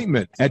an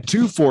appointment at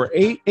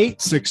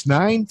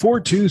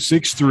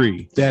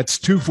 248-869-4263. That's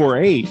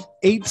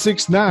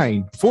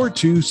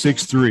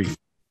 248-869-4263.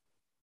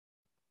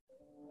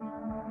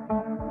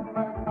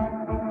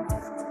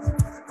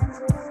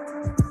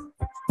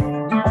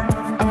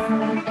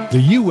 The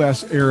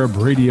U.S. Arab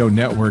Radio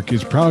Network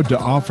is proud to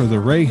offer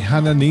the Ray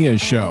Hanania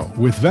Show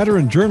with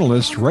veteran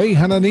journalist Ray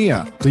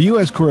Hanania, the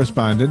U.S.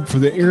 correspondent for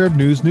the Arab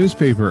News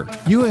newspaper.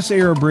 U.S.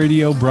 Arab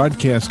Radio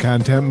broadcasts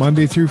content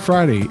Monday through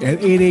Friday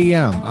at 8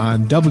 a.m.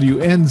 on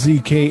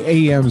WNZK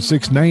AM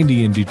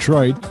 690 in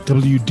Detroit,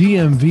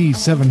 WDMV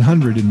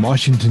 700 in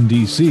Washington,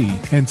 D.C.,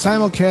 and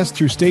simulcast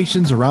through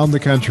stations around the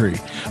country.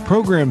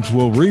 Programs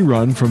will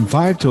rerun from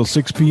 5 till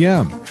 6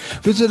 p.m.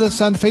 Visit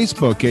us on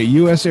Facebook at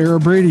U.S.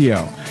 Arab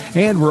Radio,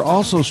 and we're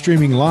also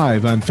streaming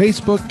live on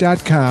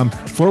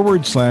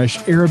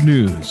facebook.com/Arab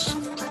News.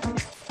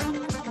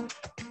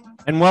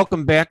 And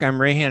welcome back.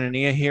 I'm Ray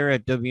Hanania here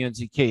at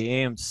WNZK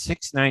AM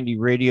 690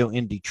 Radio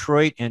in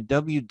Detroit and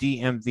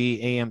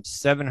WDMV AM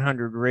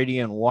 700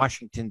 Radio in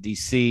Washington,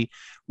 D.C.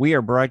 We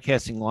are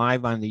broadcasting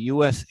live on the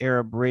U.S.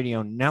 Arab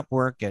Radio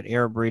Network at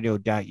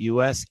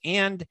arabradio.us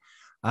and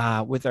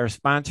with our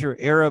sponsor,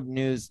 Arab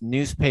News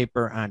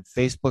newspaper on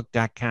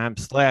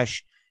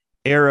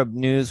facebook.com/Arab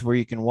News, where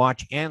you can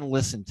watch and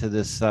listen to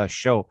this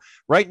show.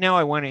 Right now,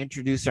 I want to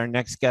introduce our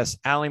next guest,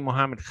 Ali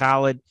Mohamed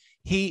Khaled.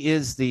 He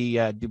is the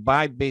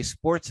Dubai-based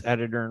sports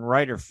editor and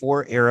writer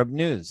for Arab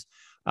News.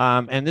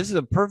 And this is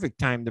a perfect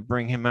time to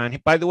bring him on.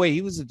 By the way,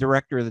 he was the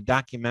director of the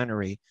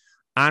documentary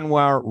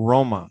Anwar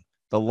Roma,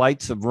 The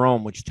Lights of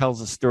Rome, which tells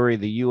the story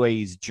of the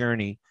UAE's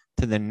journey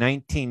to the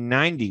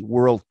 1990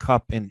 World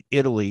Cup in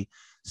Italy.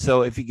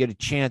 So if you get a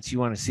chance, you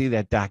want to see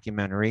that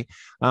documentary.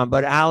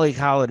 But Ali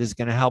Khaled is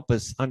going to help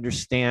us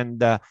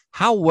understand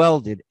how well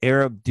did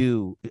Arabs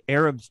do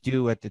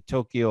at the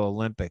Tokyo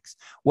Olympics.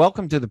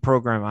 Welcome to the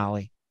program,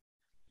 Ali.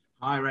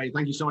 Hi, Ray.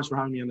 Thank you so much for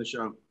having me on the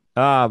show.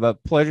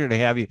 But pleasure to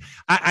have you.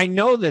 I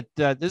know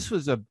that this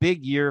was a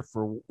big year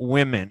for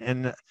women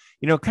and,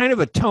 kind of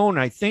a tone,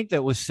 I think,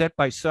 that was set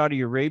by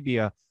Saudi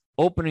Arabia,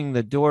 opening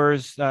the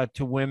doors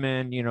to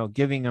women,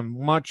 giving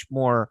them much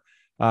more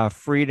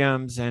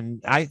freedoms.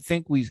 And I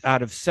think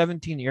out of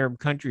 17 Arab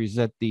countries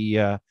at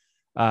the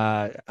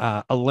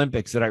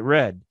Olympics that I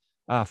read,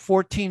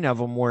 14 of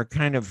them were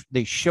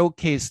they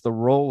showcased the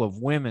role of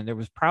women. There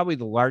was probably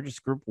the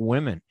largest group of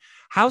women.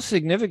 How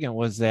significant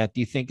was that,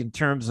 do you think, in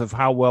terms of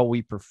how well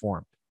we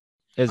performed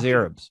as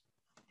Arabs?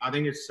 I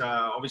think it's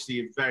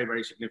obviously very,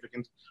 very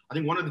significant. I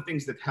think one of the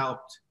things that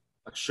helped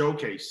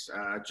showcase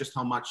just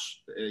how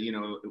much,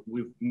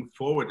 we've moved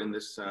forward in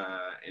this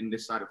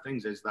side of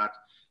things is that,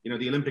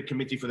 the Olympic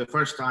Committee for the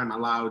first time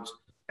allowed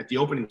at the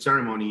opening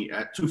ceremony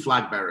 2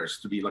 flag bearers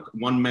to be like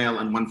one male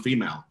and one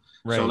female.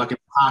 Right. So like in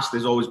the past,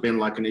 there's always been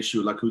like an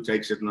issue, like who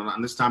takes it.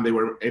 And this time they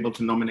were able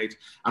to nominate.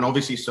 And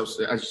obviously, so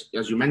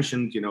as you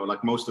mentioned,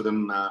 like most of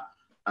them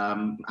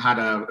had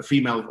a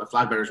female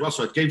flag bearer as well.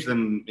 So it gives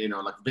them,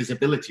 like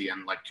visibility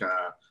and like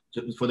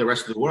for the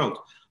rest of the world.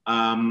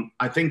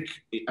 I think,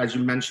 as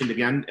you mentioned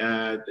again,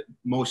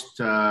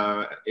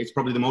 it's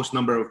probably the most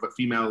number of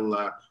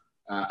female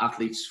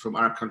athletes from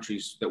Arab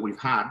countries that we've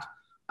had.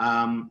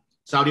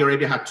 Saudi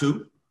Arabia had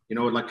 2.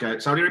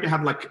 Saudi Arabia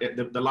had like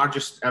the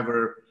largest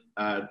ever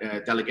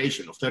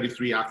delegation of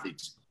 33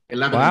 athletes.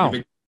 11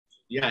 individuals.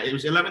 Yeah, it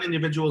was 11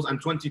 individuals and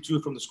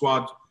 22 from the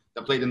squad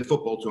that played in the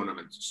football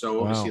tournament.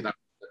 So obviously that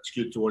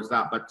skewed towards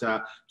that. But 2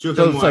 of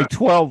them it's like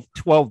 12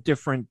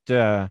 different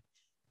 12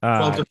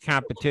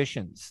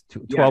 competitions,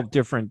 12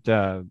 different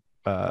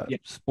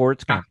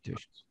sports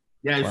competitions.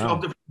 Yeah, it's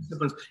 12 different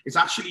disciplines. It's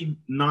actually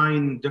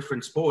 9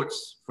 different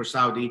sports for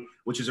Saudi,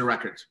 which is a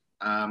record.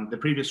 The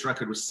previous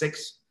record was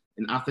 6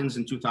 in Athens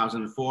in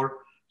 2004.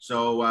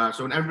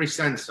 So in every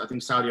sense, I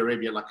think Saudi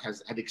Arabia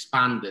had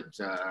expanded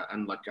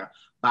and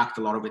backed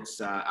a lot of its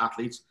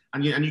athletes,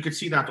 and you could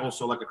see that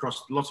also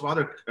across lots of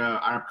other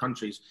Arab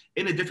countries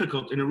in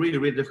a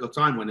really difficult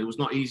time when it was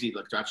not easy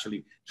to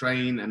actually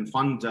train and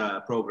fund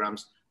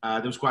programs.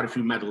 There was quite a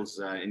few medals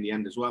in the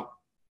end as well.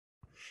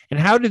 And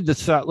how did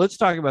let's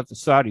talk about the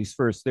Saudis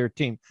first, their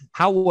team.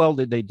 How well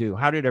did they do?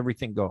 How did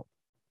everything go?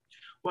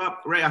 Well,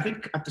 Ray, I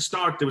think at the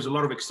start there was a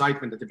lot of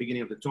excitement at the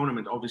beginning of the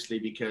tournament, obviously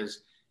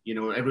because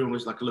everyone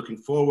was looking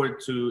forward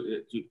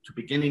to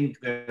beginning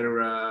their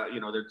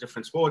their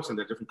different sports and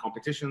their different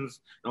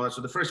competitions and all that.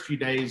 So the first few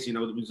days, there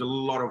was a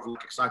lot of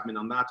excitement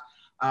on that.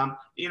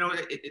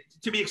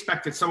 To be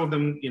expected. Some of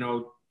them,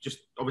 just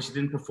obviously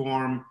didn't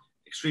perform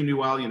extremely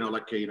well.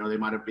 They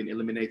might have been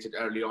eliminated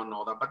early on and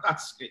all that, but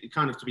that's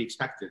kind of to be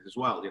expected as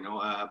well.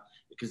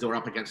 Because they were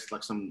up against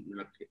some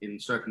in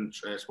certain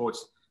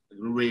sports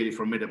really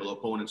formidable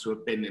opponents who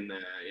have been in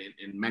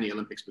many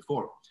Olympics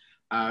before.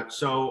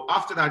 So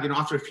after that,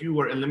 after a few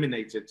were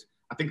eliminated,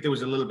 I think there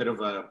was a little bit of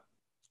a,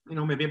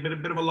 maybe a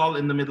bit of a lull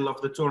in the middle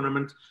of the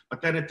tournament.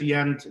 But then at the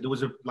end, there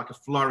was a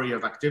flurry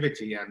of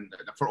activity, and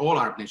for all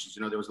Arab nations,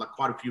 there was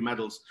quite a few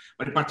medals.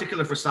 But in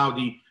particular for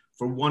Saudi,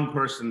 for one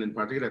person in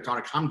particular,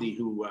 Tariq Hamdi,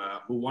 who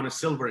won a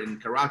silver in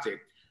karate.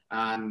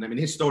 And I mean,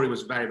 his story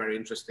was very, very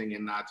interesting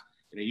in that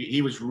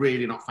he was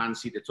really not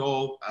fancied at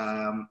all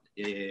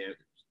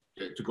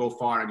to go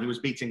far, and he was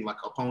beating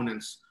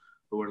opponents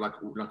who were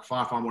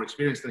far more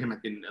experienced than him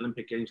at the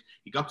Olympic Games.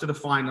 He got to the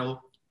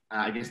final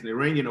against an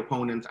Iranian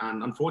opponent,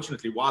 and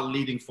unfortunately, while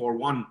leading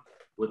 4-1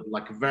 with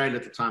very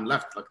little time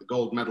left, the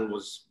gold medal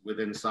was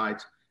within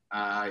sight,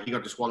 he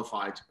got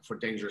disqualified for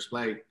dangerous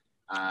play.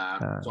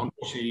 So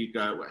unfortunately, he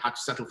had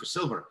to settle for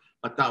silver.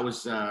 But that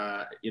was,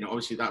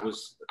 obviously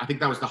I think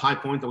that was the high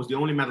point. That was the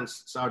only medal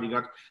Saudi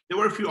got. There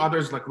were a few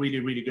others really,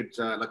 really good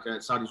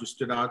Saudis who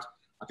stood out.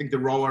 I think the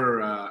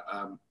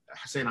rower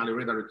Hussein Ali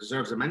Rida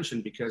deserves a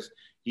mention because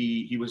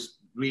he was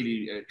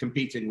really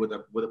competing with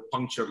a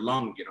punctured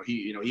lung.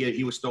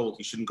 He was told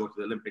he shouldn't go to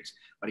the Olympics,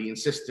 but he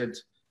insisted.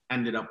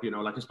 Ended up,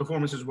 his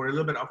performances were a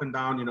little bit up and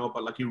down,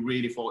 but he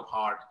really fought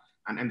hard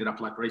and ended up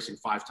racing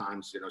 5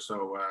 times.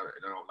 So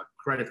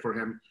credit for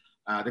him.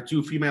 The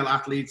 2 female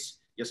athletes,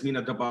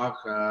 Yasmina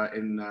Dabagh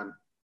in the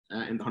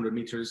 100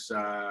 meters,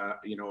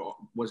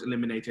 was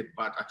eliminated,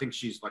 but I think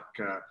she's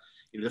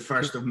the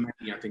first of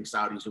many, I think,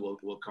 Saudis who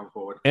will come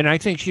forward. And I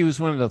think she was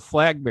one of the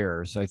flag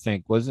bearers, I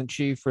think, wasn't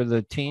she, for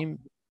the team?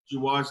 She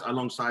was,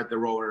 alongside the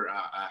rower,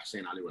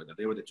 Hussein Ali Rida.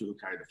 They were the 2 who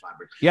carried the flag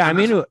bearer. Yeah, I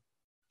mean,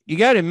 you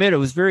got to admit, it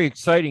was very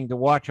exciting to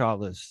watch all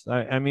this.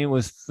 I mean, it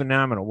was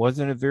phenomenal.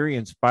 Wasn't it very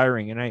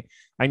inspiring? And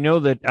I know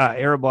that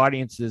Arab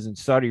audiences in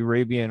Saudi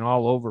Arabia and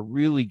all over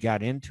really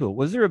got into it.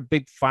 Was there a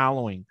big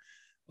following?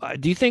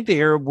 Do you think the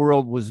Arab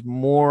world was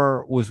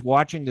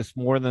watching this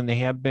more than they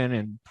have been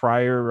in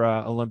prior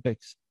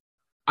Olympics?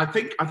 I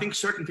think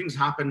certain things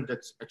happened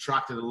that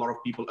attracted a lot of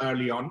people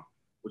early on,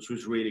 which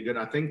was really good.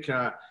 I think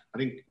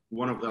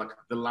one of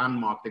the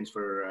landmark things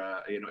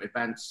for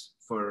events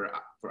for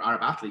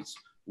Arab athletes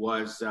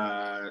was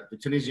the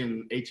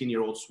Tunisian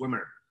 18-year-old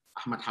swimmer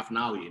Ahmed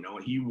Hafnawi.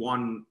 He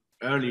won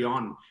early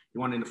on. He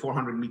won in the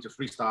 400-meter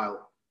freestyle.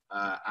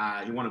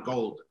 He won a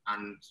gold,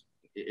 and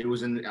it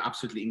was an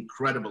absolutely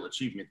incredible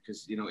achievement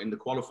because in the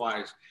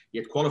qualifiers he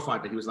had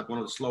qualified, but he was one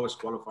of the slowest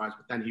qualifiers.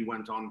 But then he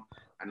went on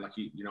and I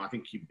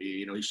think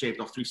he shaved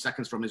off 3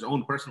 seconds from his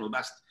own personal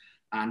best,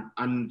 and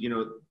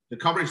the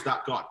coverage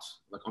that got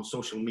on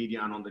social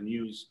media and on the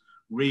news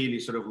really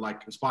sort of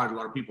inspired a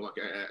lot of people,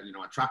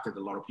 attracted a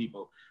lot of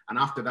people. And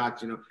after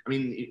that,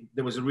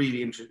 there was a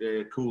really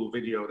cool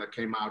video that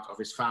came out of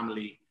his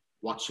family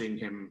watching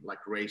him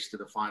race to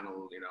the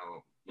final,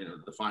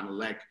 the final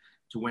leg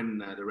to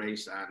win the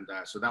race. And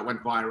so that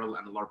went viral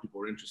and a lot of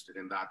people were interested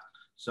in that.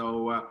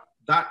 So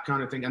that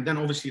kind of thing. And then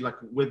obviously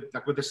with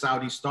the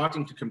Saudis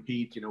starting to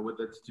compete, with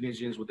the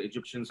Tunisians, with the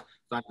Egyptians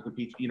starting to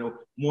compete,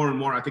 more and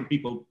more, I think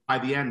people by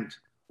the end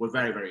were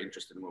very, very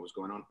interested in what was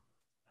going on.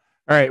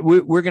 All right,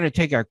 we're going to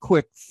take our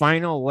quick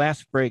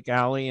last break,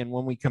 Ali, and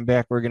when we come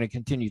back, we're going to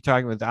continue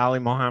talking with Ali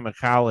Mohamed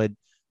Khaled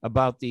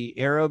about the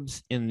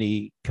Arabs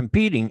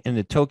competing in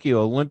the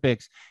Tokyo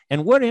Olympics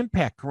and what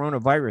impact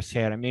coronavirus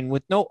had. I mean,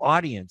 with no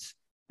audience,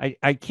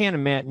 I can't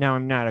imagine. Now,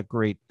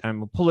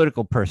 I'm a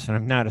political person.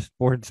 I'm not a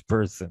sports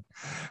person.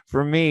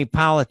 For me,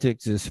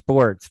 politics is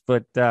sports.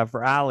 But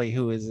for Ali,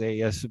 who is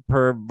a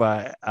superb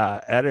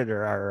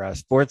editor, our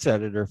sports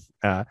editor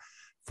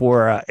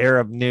for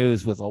Arab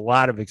News with a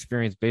lot of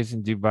experience based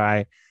in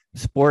Dubai,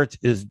 sports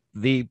is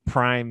the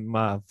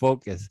prime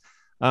focus.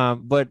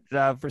 But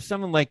for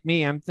someone like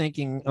me, I'm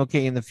thinking,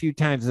 okay, in the few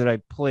times that I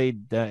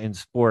played in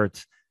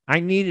sports, I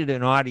needed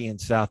an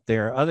audience out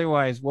there.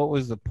 Otherwise, what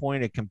was the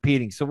point of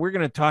competing? So we're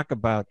going to talk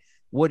about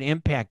what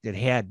impact it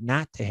had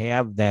not to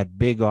have that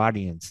big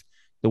audience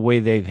the way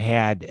they've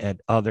had at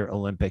other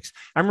Olympics.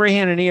 I'm Ray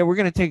Hanania. We're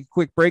going to take a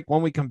quick break.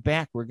 When we come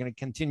back, we're going to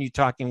continue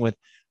talking with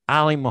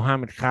Ali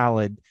Mohamed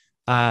Khaled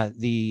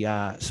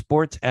the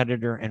sports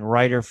editor and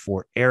writer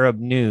for Arab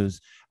News,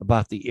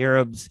 about the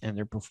Arabs and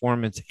their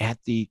performance at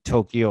the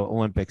Tokyo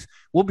Olympics.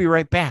 We'll be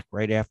right back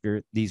right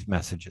after these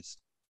messages.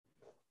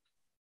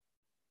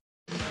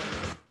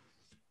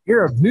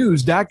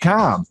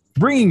 ArabNews.com,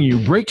 bringing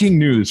you breaking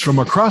news from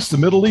across the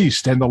Middle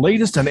East and the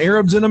latest on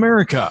Arabs in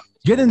America.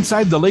 Get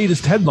inside the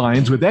latest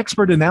headlines with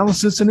expert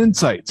analysis and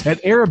insights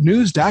at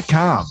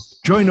ArabNews.com.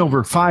 Join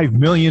over 5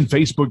 million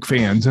Facebook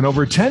fans and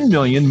over 10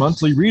 million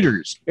monthly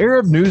readers.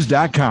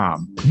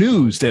 ArabNews.com,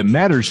 news that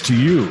matters to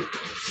you.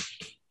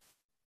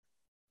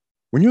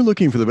 When you're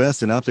looking for the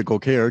best in optical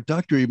care,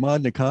 Dr.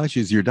 Imad Nakash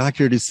is your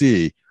doctor to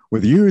see.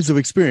 With years of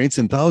experience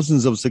and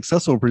thousands of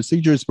successful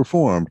procedures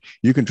performed,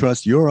 you can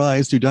trust your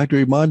eyes to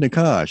Dr. Imad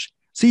Nakash.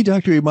 See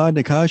Dr. Imad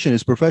Nakash and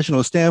his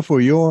professional staff for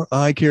your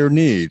eye care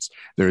needs.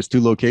 There's 2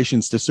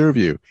 locations to serve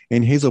you.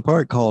 In Hazel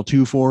Park, call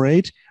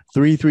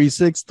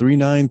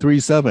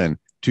 248-336-3937.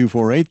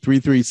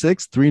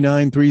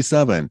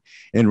 248-336-3937.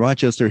 In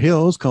Rochester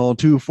Hills, call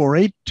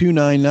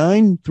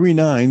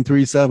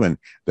 248-299-3937.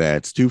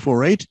 That's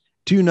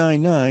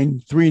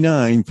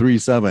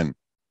 248-299-3937.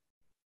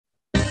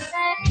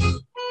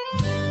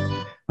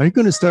 Are you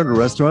going to start a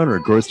restaurant or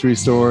a grocery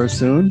store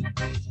soon?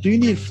 Do you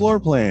need floor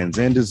plans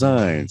and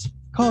designs?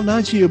 Call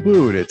Najee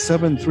Abood at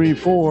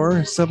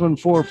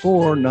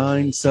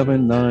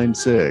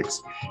 734-744-9796.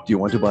 Do you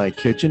want to buy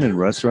kitchen and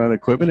restaurant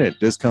equipment at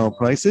discount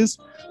prices?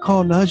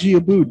 Call Najee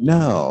Abood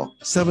now,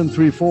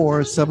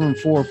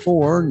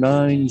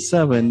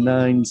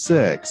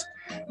 734-744-9796.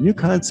 New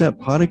Concept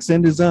Products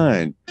and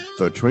Design,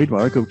 the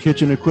trademark of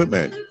kitchen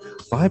equipment.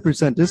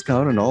 5%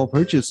 discount on all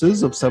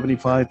purchases of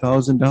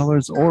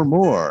 $75,000 or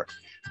more.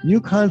 New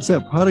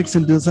Concept Products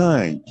and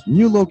Design,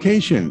 new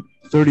location,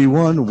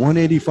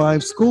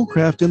 31185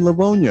 Schoolcraft in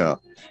Livonia.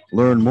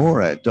 Learn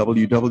more at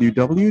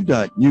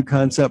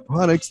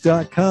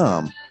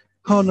www.newconceptproducts.com.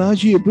 Call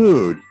Najee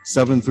Abood,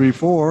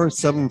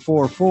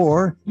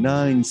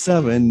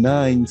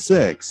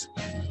 734-744-9796.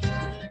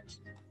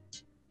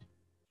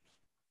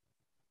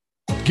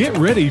 Get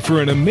ready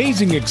for an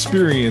amazing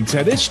experience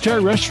at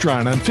Ishtar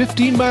Restaurant on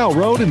 15 Mile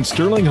Road in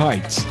Sterling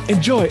Heights.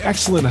 Enjoy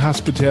excellent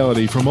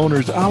hospitality from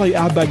owners Ali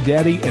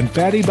Al-Baghdadi and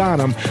Fatty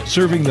Bonham,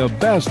 serving the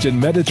best in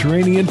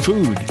Mediterranean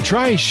food.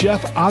 Try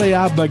Chef Ali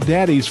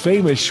Al-Baghdadi's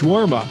famous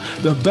shawarma,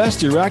 the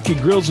best Iraqi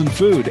grills and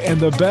food, and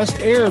the best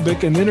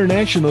Arabic and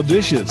international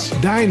dishes.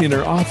 Dine in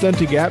our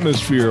authentic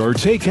atmosphere or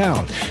take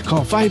out.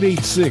 Call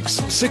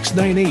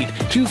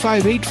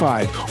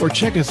 586-698-2585 or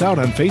check us out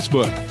on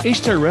Facebook.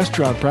 Ishtar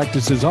Restaurant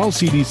practices all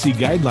CDC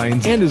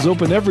guidelines and is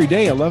open every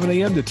day 11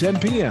 a.m. to 10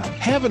 p.m.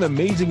 Have an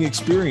amazing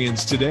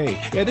experience today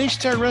at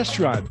Ishtar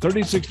Restaurant,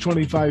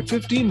 3625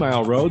 15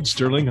 Mile Road,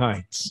 Sterling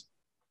Heights.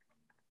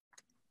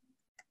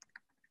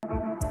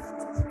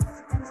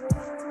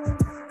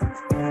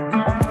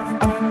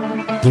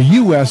 The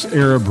U.S.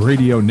 Arab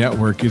Radio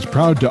Network is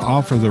proud to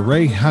offer the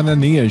Ray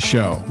Hanania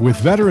Show with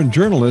veteran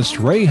journalist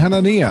Ray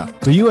Hanania,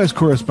 the U.S.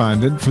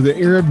 correspondent for the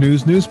Arab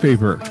News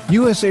newspaper.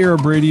 U.S.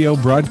 Arab Radio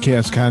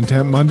broadcasts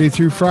content Monday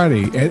through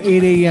Friday at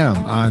 8 a.m.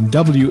 on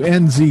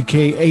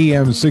WNZK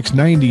AM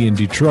 690 in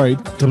Detroit,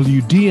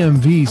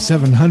 WDMV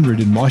 700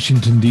 in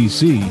Washington,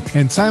 D.C.,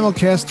 and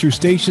simulcast through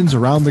stations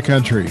around the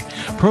country.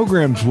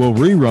 Programs will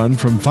rerun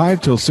from 5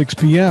 till 6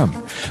 p.m.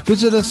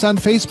 Visit us on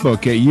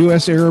Facebook at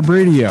U.S. Arab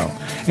Radio,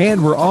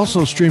 and we're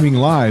also streaming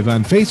live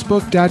on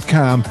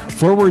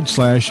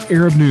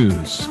Facebook.com/Arab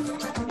News.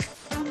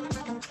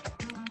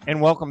 And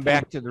welcome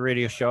back to the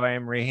radio show. I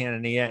am Ray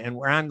Hanania, and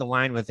we're on the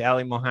line with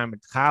Ali Mohamed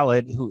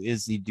Khaled, who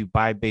is the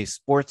Dubai-based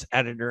sports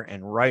editor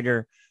and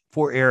writer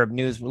for Arab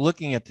News. We're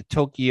looking at the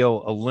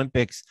Tokyo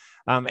Olympics.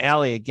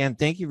 Ali, again,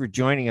 thank you for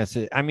joining us.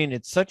 I mean,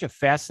 it's such a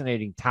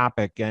fascinating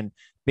topic, and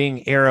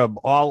being Arab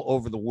all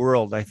over the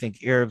world, I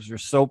think Arabs are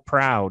so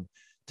proud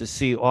to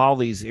see all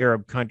these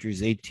Arab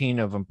countries, 18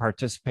 of them,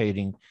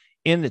 participating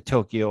in the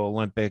Tokyo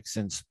Olympics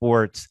and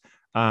sports.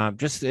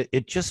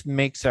 It just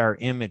makes our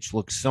image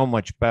look so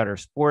much better.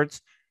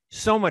 Sports,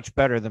 so much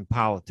better than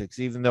politics,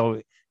 even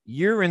though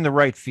you're in the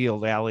right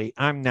field, Ali.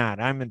 I'm not.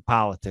 I'm in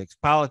politics.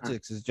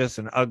 Politics is just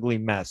an ugly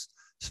mess.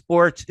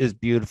 Sports is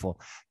beautiful.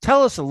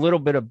 Tell us a little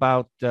bit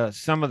about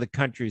some of the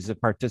countries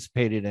that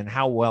participated and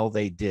how well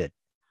they did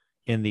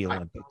in the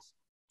Olympics.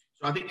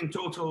 So I think in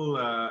total,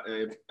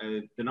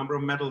 the number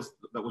of medals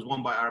that was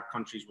won by Arab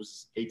countries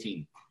was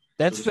 18.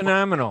 That's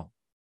phenomenal.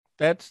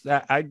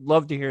 I'd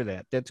love to hear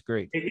that. That's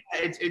great.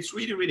 It's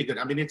really, really good.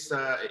 I mean,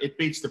 it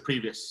beats the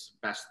previous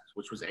best,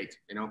 which was 8.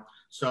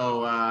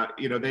 So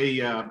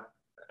they. I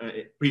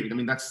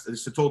mean,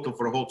 it's the total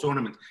for a whole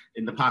tournament.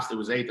 In the past, it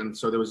was 8, and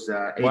so there was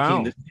 18.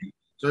 Wow. This year.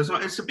 So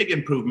it's a big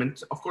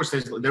improvement. Of course,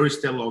 there is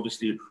still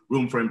obviously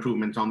room for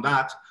improvement on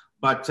that.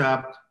 But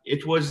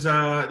it was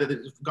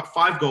got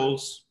 5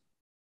 golds,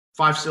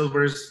 5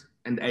 silvers,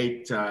 and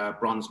 8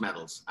 bronze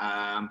medals.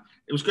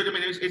 It was good. I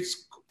mean,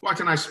 it's quite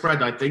a nice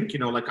spread, I think.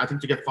 I think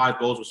to get 5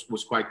 goals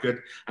was quite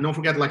good. And don't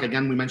forget,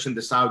 again, we mentioned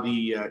the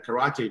Saudi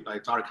karate by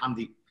Tariq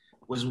Hamdi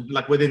was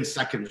within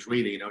seconds,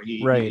 really.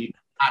 He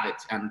had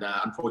it, and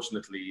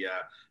unfortunately,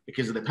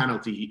 because of the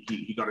penalty,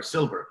 he got a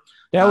silver.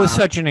 That was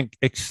such an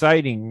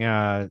exciting,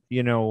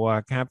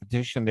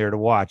 competition there to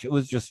watch. It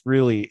was just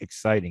really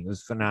exciting. It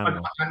was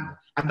phenomenal.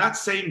 And that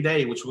same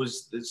day, which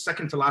was the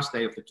second to last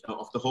day of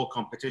the whole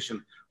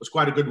competition, was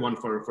quite a good one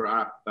for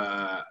our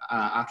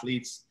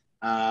athletes.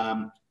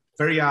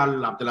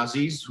 Ferial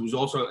Abdelaziz, who's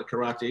also a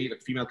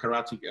female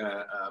karate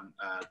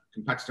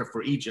competitor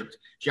for Egypt,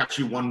 she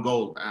actually won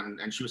gold,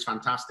 and she was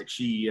fantastic.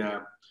 She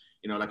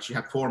she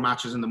had 4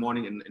 matches in the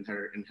morning in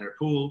her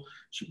pool.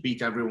 She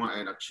beat everyone,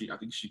 and I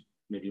think she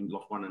maybe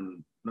lost one,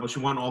 and no, she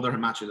won all her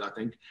matches, I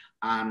think.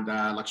 And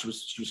she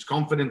was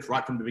confident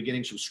right from the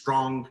beginning. She was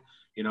strong,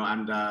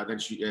 and then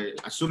she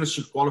as soon as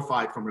she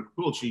qualified from her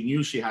pool, she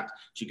knew she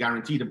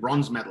guaranteed a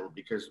bronze medal,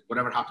 because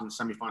whatever happened in the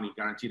semi-final, you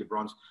guaranteed a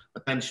bronze.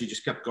 But then she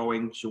just kept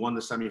going. She won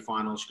the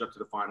semi-final, she got to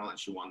the final, and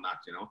she won that.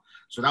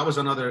 So that was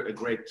a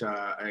great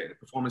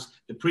performance.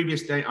 The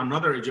previous day,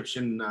 another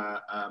Egyptian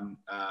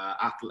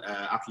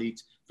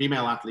athlete,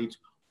 female athlete,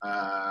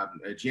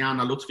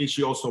 Gianna Lutfi,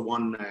 she also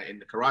won in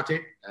the karate.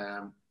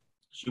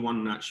 She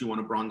won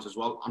a bronze as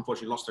well.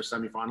 Unfortunately, lost her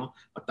semi-final,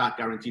 but that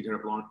guaranteed her a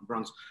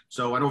bronze.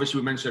 So, and obviously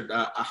we mentioned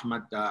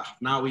Ahmed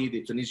Hafnawi,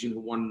 the Tunisian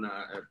who won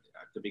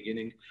at the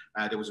beginning.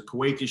 There was a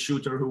Kuwaiti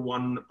shooter who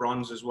won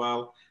bronze as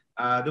well.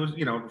 There was,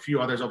 a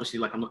few others, obviously,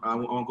 I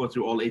won't go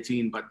through all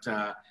 18, but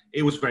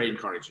it was very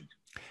encouraging.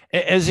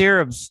 As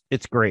Arabs,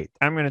 it's great.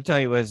 I'm going to tell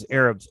you, as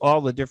Arabs,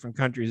 all the different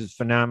countries is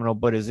phenomenal,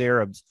 but as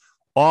Arabs,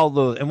 all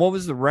those, and what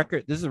was the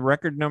record? This is a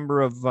record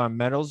number of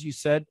medals, you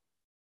said?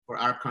 For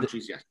Arab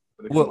countries, yes.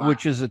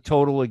 Which is a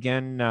total,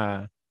 again?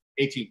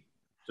 18.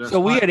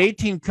 So we had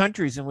 18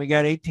 countries and we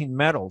got 18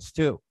 medals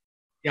too.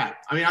 Yeah.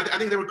 I mean, I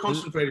think they were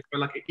concentrated,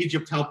 but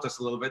Egypt helped us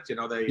a little bit,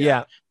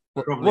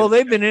 Well,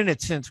 they've been in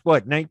it since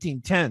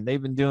 1910.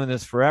 They've been doing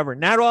this forever.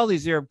 Not all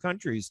these Arab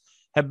countries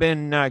have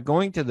been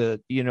going to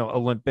the,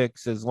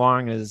 Olympics as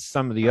long as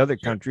some of the other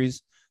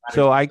countries.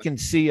 So I can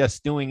see us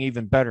doing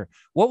even better.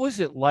 What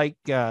was it like,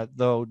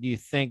 though, do you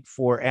think,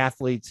 for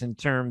athletes in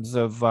terms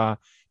of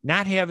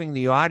not having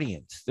the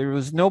audience? There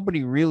was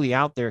nobody really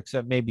out there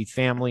except maybe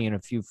family and a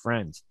few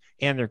friends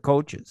and their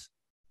coaches.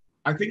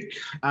 I think,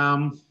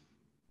 the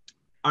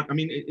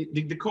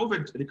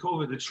COVID,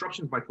 the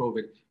disruptions by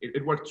COVID,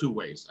 it worked 2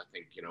 ways, I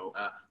think,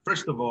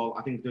 First of all,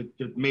 I think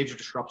the major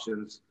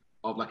disruptions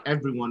of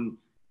everyone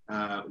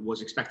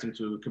was expecting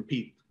to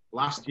compete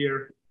last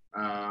year,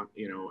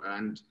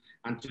 and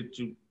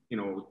to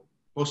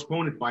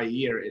postpone it by a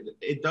year,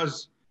 it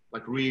does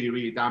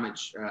really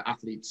damage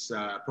athletes'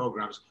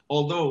 programs.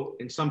 Although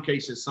in some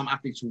cases, some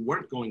athletes who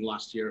weren't going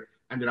last year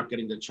ended up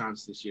getting the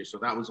chance this year, so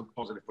that was a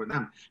positive for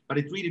them. But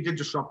it really did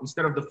disrupt.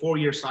 Instead of the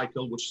 4-year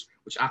cycle, which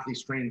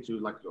athletes train to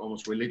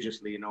almost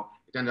religiously, it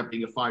ended up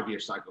being a 5-year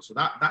cycle. So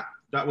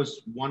that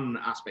was one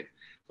aspect.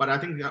 But I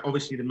think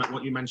obviously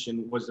what you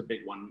mentioned was a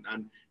big one,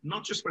 and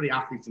not just for the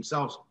athletes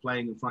themselves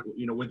playing in front,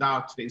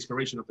 without the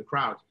inspiration of the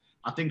crowd.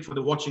 I think for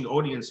the watching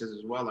audiences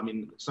as well. I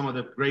mean, some of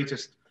the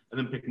greatest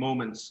Olympic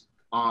moments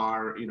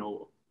are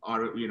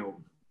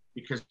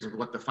because of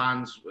what the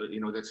fans,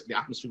 the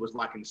atmosphere was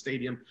like in the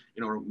stadium,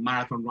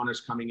 marathon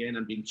runners coming in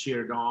and being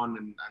cheered on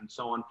and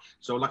so on.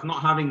 So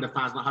not having the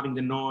fans, not having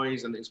the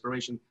noise and the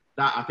inspiration,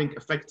 that I think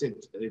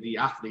affected the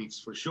athletes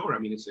for sure. I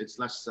mean, it's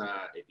less,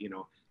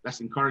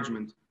 less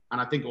encouragement. And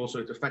I think also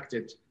it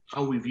affected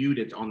how we viewed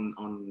it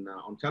on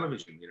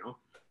television,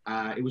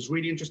 It was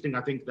really interesting.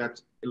 I think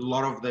that a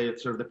lot of the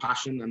sort of the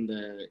passion and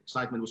the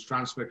excitement was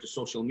transferred to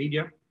social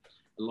media.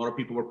 A lot of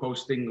people were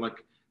posting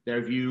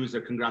their views,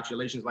 their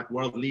congratulations,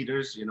 world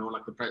leaders, the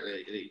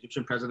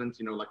Egyptian president,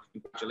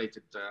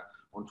 congratulated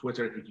on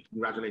Twitter, he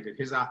congratulated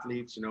his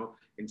athletes,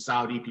 in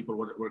Saudi, people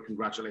were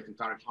congratulating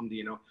Tariq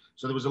Hamdi,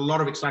 So there was a lot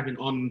of excitement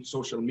on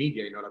social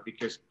media,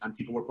 and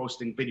people were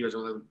posting videos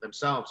of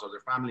themselves or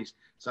their families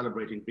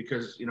celebrating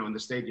because, in the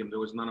stadium, there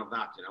was none of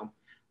that,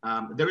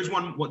 There is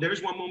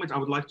one moment I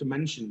would like to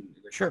mention.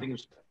 Sure. I think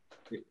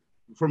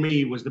for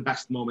me was the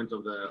best moment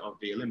of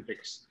the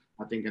Olympics.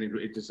 I think, and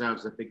it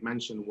deserves a big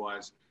mention,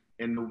 was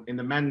in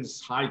the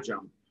men's high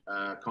jump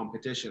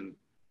competition.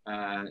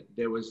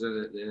 There was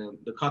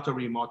the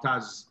Qatari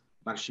Moutaz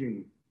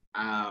Barshim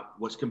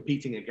was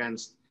competing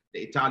against the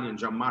Italian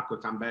Gianmarco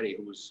Tamberi,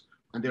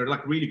 and they're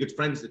really good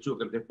friends, the two of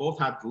them. They both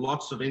had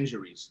lots of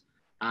injuries,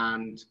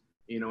 and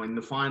in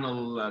the final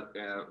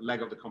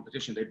leg of the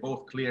competition, they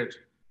both cleared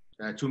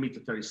 2 meter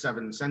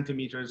 37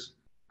 centimeters,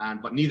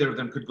 but neither of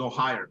them could go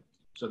higher.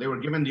 So they were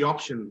given the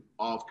option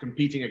of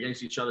competing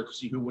against each other to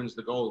see who wins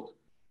the gold.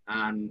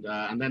 And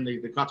then the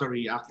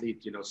Qatari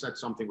athlete, said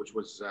something which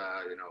was,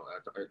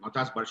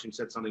 Moutaz Barshim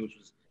said something which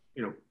was,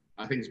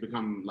 I think it's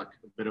become a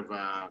bit of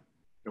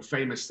a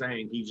famous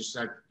saying. He just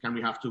said, "Can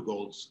we have 2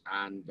 golds?"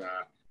 And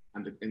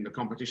in the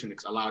competition,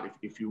 it's allowed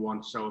if you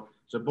want. So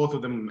both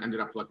of them ended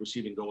up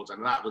receiving golds,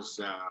 and that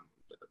was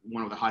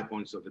one of the high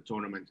points of the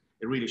tournament.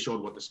 It really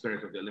showed what the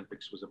spirit of the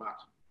Olympics was about.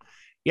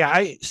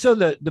 Yeah, so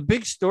the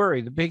big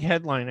story, the big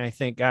headline, I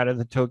think, out of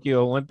the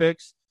Tokyo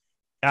Olympics,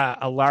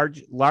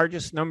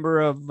 largest number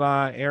of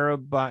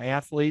Arab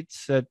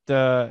athletes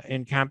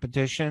in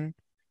competition.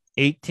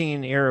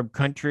 18 Arab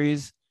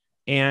countries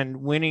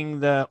and winning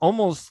the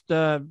almost,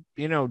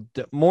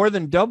 more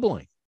than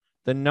doubling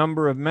the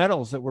number of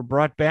medals that were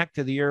brought back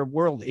to the Arab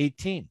world,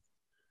 18.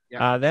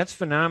 Yeah. That's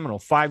phenomenal.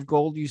 5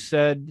 gold, you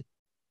said.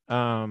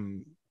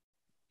 5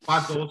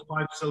 gold,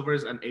 5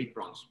 silvers, and 8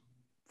 bronze.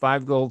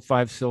 5 gold,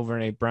 5 silver,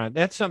 and 8 bronze.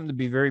 That's something to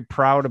be very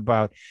proud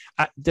about.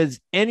 Does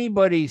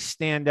anybody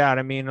stand out?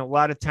 I mean, a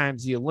lot of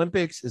times the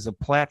Olympics is a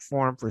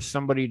platform for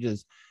somebody to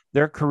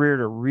their career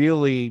to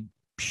really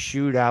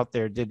shoot out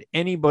there. Did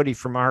anybody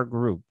from our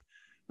group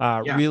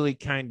really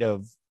kind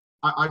of?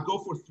 I'd go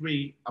for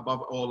 3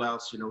 above all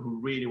else, who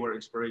really were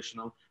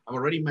inspirational. I've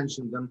already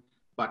mentioned them,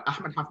 but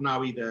Ahmed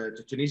Hafnawi,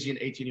 the Tunisian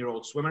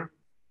 18-year-old swimmer,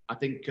 I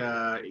think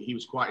he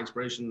was quite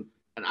inspirational,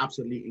 an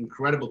absolutely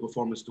incredible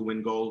performance to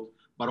win gold,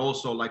 but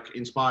also like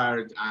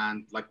inspired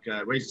and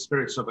raised the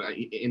spirits of,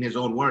 in his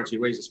own words, he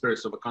raised the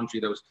spirits of a country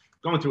that was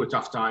going through a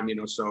tough time,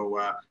 so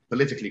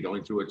politically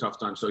going through a tough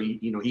time. So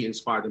he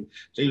inspired them.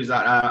 So he was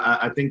that.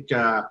 I think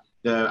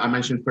I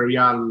mentioned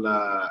Feryal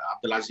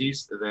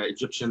Abdelaziz, the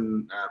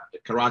Egyptian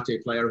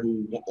karate player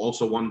who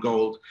also won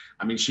gold.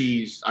 I mean,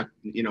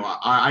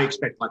 I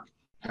expect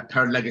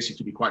her legacy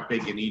to be quite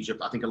big in Egypt.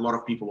 I think a lot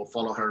of people will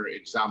follow her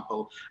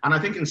example. And I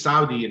think in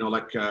Saudi,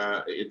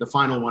 the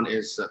final one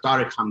is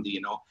Tariq Hamdi,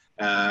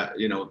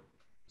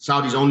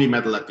 Saudi's only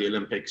medal at the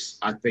Olympics,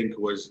 I think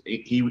was,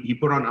 he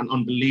put on an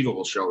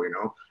unbelievable show,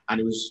 and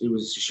it was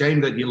a shame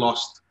that he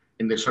lost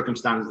in the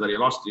circumstances that he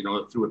lost,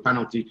 through a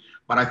penalty.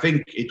 But I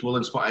think it will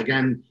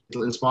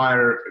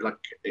inspire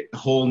a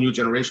whole new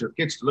generation of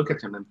kids to look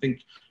at him and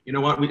think, you know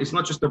what, it's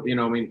not just,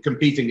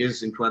 competing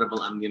is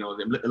incredible. And,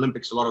 the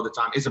Olympics a lot of the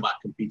time is about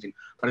competing,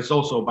 but it's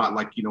also about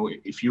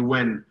if you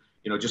win,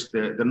 just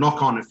the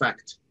knock-on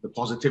effect, the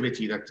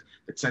positivity that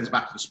sends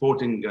back to the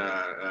sporting,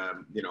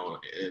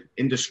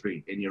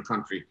 industry in your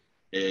country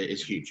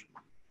is huge.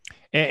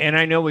 And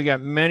I know we got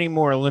many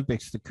more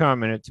Olympics to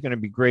come, and it's going to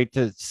be great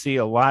to see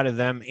a lot of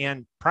them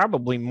and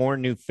probably more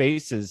new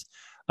faces.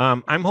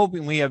 I'm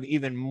hoping we have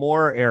even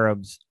more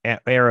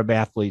Arab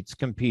athletes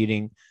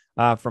competing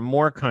from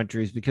more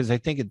countries, because I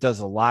think it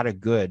does a lot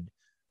of good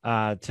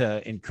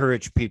to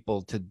encourage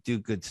people to do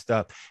good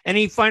stuff.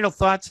 Any final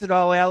thoughts at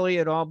all,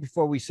 Ali,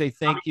 before we say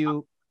thank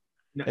you?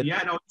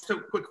 Just a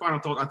quick final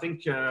thought. I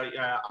think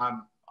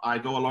I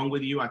go along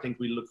with you. I think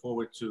we look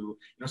forward to,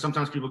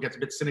 sometimes people get a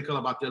bit cynical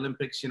about the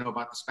Olympics,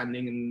 about the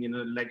spending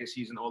and,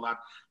 legacies and all that.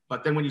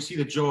 But then when you see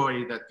the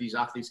joy that these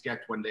athletes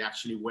get when they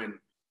actually win,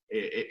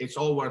 it's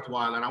all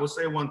worthwhile. And I would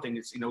say one thing,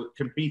 it's,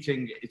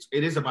 competing,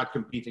 it is about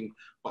competing,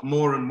 but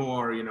more and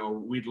more,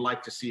 we'd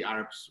like to see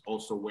Arabs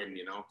also win,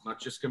 not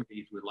just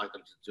compete. We'd like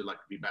them to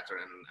be better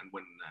and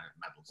win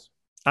medals.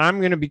 I'm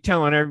going to be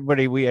telling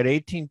everybody we had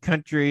 18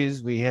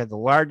 countries. We had the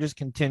largest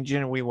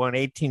contingent, and we won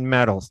 18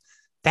 medals.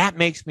 That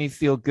makes me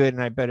feel good,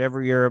 and I bet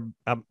every year,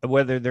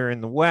 whether they're in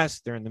the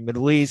West, they're in the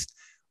Middle East,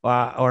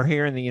 or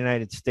here in the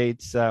United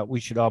States, we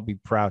should all be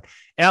proud.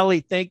 Ali,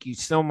 thank you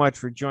so much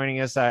for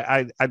joining us.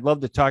 I'd love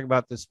to talk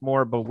about this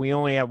more, but we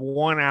only have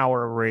 1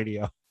 hour of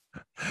radio.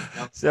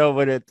 So,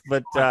 it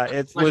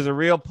was a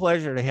real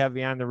pleasure to have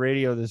you on the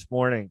radio this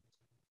morning.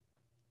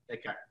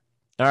 Take care.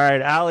 All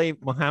right, Ali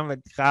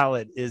Mohamed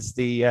Khaled is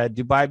the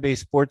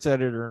Dubai-based sports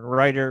editor and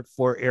writer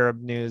for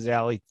Arab News.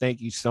 Ali,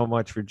 thank you so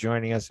much for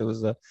joining us. It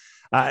was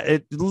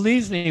it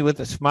leaves me with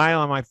a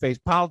smile on my face.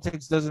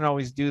 Politics doesn't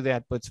always do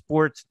that, but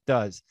sports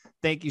does.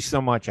 Thank you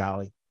so much,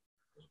 Ali.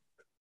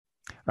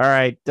 All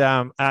right,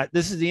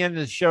 this is the end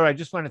of the show. I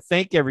just want to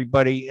thank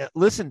everybody.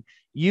 Listen,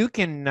 you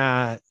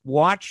can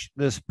watch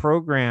this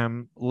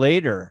program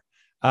later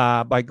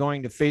by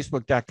going to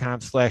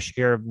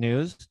facebook.com/Arab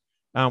News.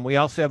 We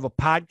also have a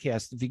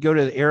podcast. If you go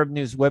to the Arab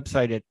News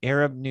website at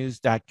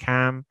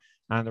arabnews.com,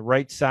 on the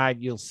right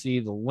side, you'll see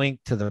the link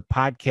to the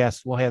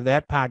podcast. We'll have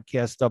that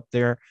podcast up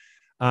there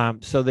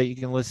so that you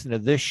can listen to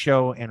this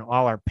show and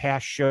all our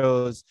past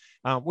shows.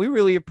 We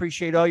really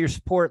appreciate all your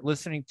support,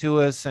 listening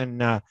to us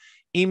and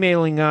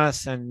emailing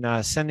us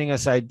and sending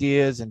us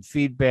ideas and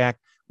feedback.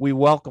 We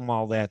welcome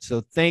all that.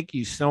 So thank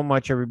you so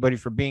much, everybody,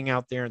 for being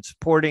out there and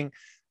supporting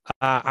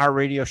our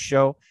radio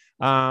show.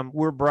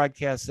 We're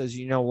broadcast, as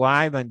you know,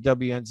 live on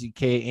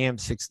WNZK AM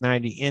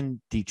 690 in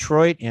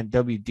Detroit and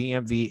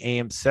WDMV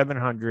AM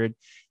 700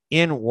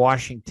 in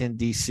Washington,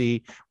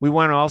 D.C. We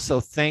want to also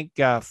thank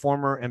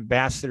former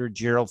Ambassador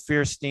Gerald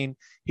Feierstein.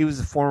 He was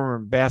the former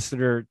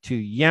ambassador to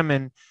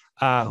Yemen,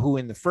 who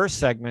in the first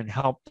segment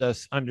helped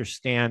us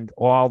understand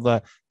all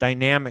the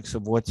dynamics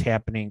of what's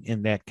happening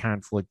in that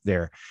conflict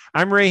there.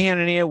 I'm Ray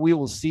Hanania. We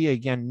will see you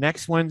again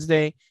next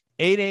Wednesday,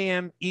 8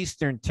 a.m.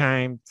 Eastern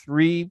Time,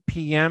 3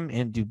 p.m.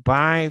 in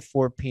Dubai,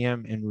 4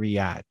 p.m. in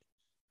Riyadh.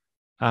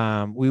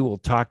 We will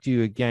talk to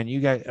you again. You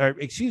guys, I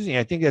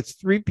think that's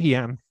 3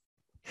 p.m.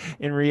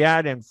 in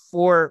Riyadh and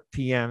 4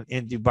 p.m.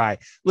 in Dubai.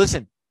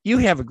 Listen, you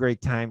have a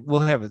great time.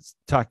 We'll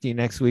talk to you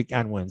next week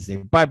on Wednesday.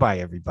 Bye-bye,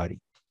 everybody.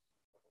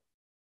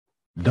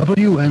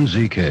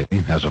 WNZK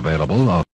has available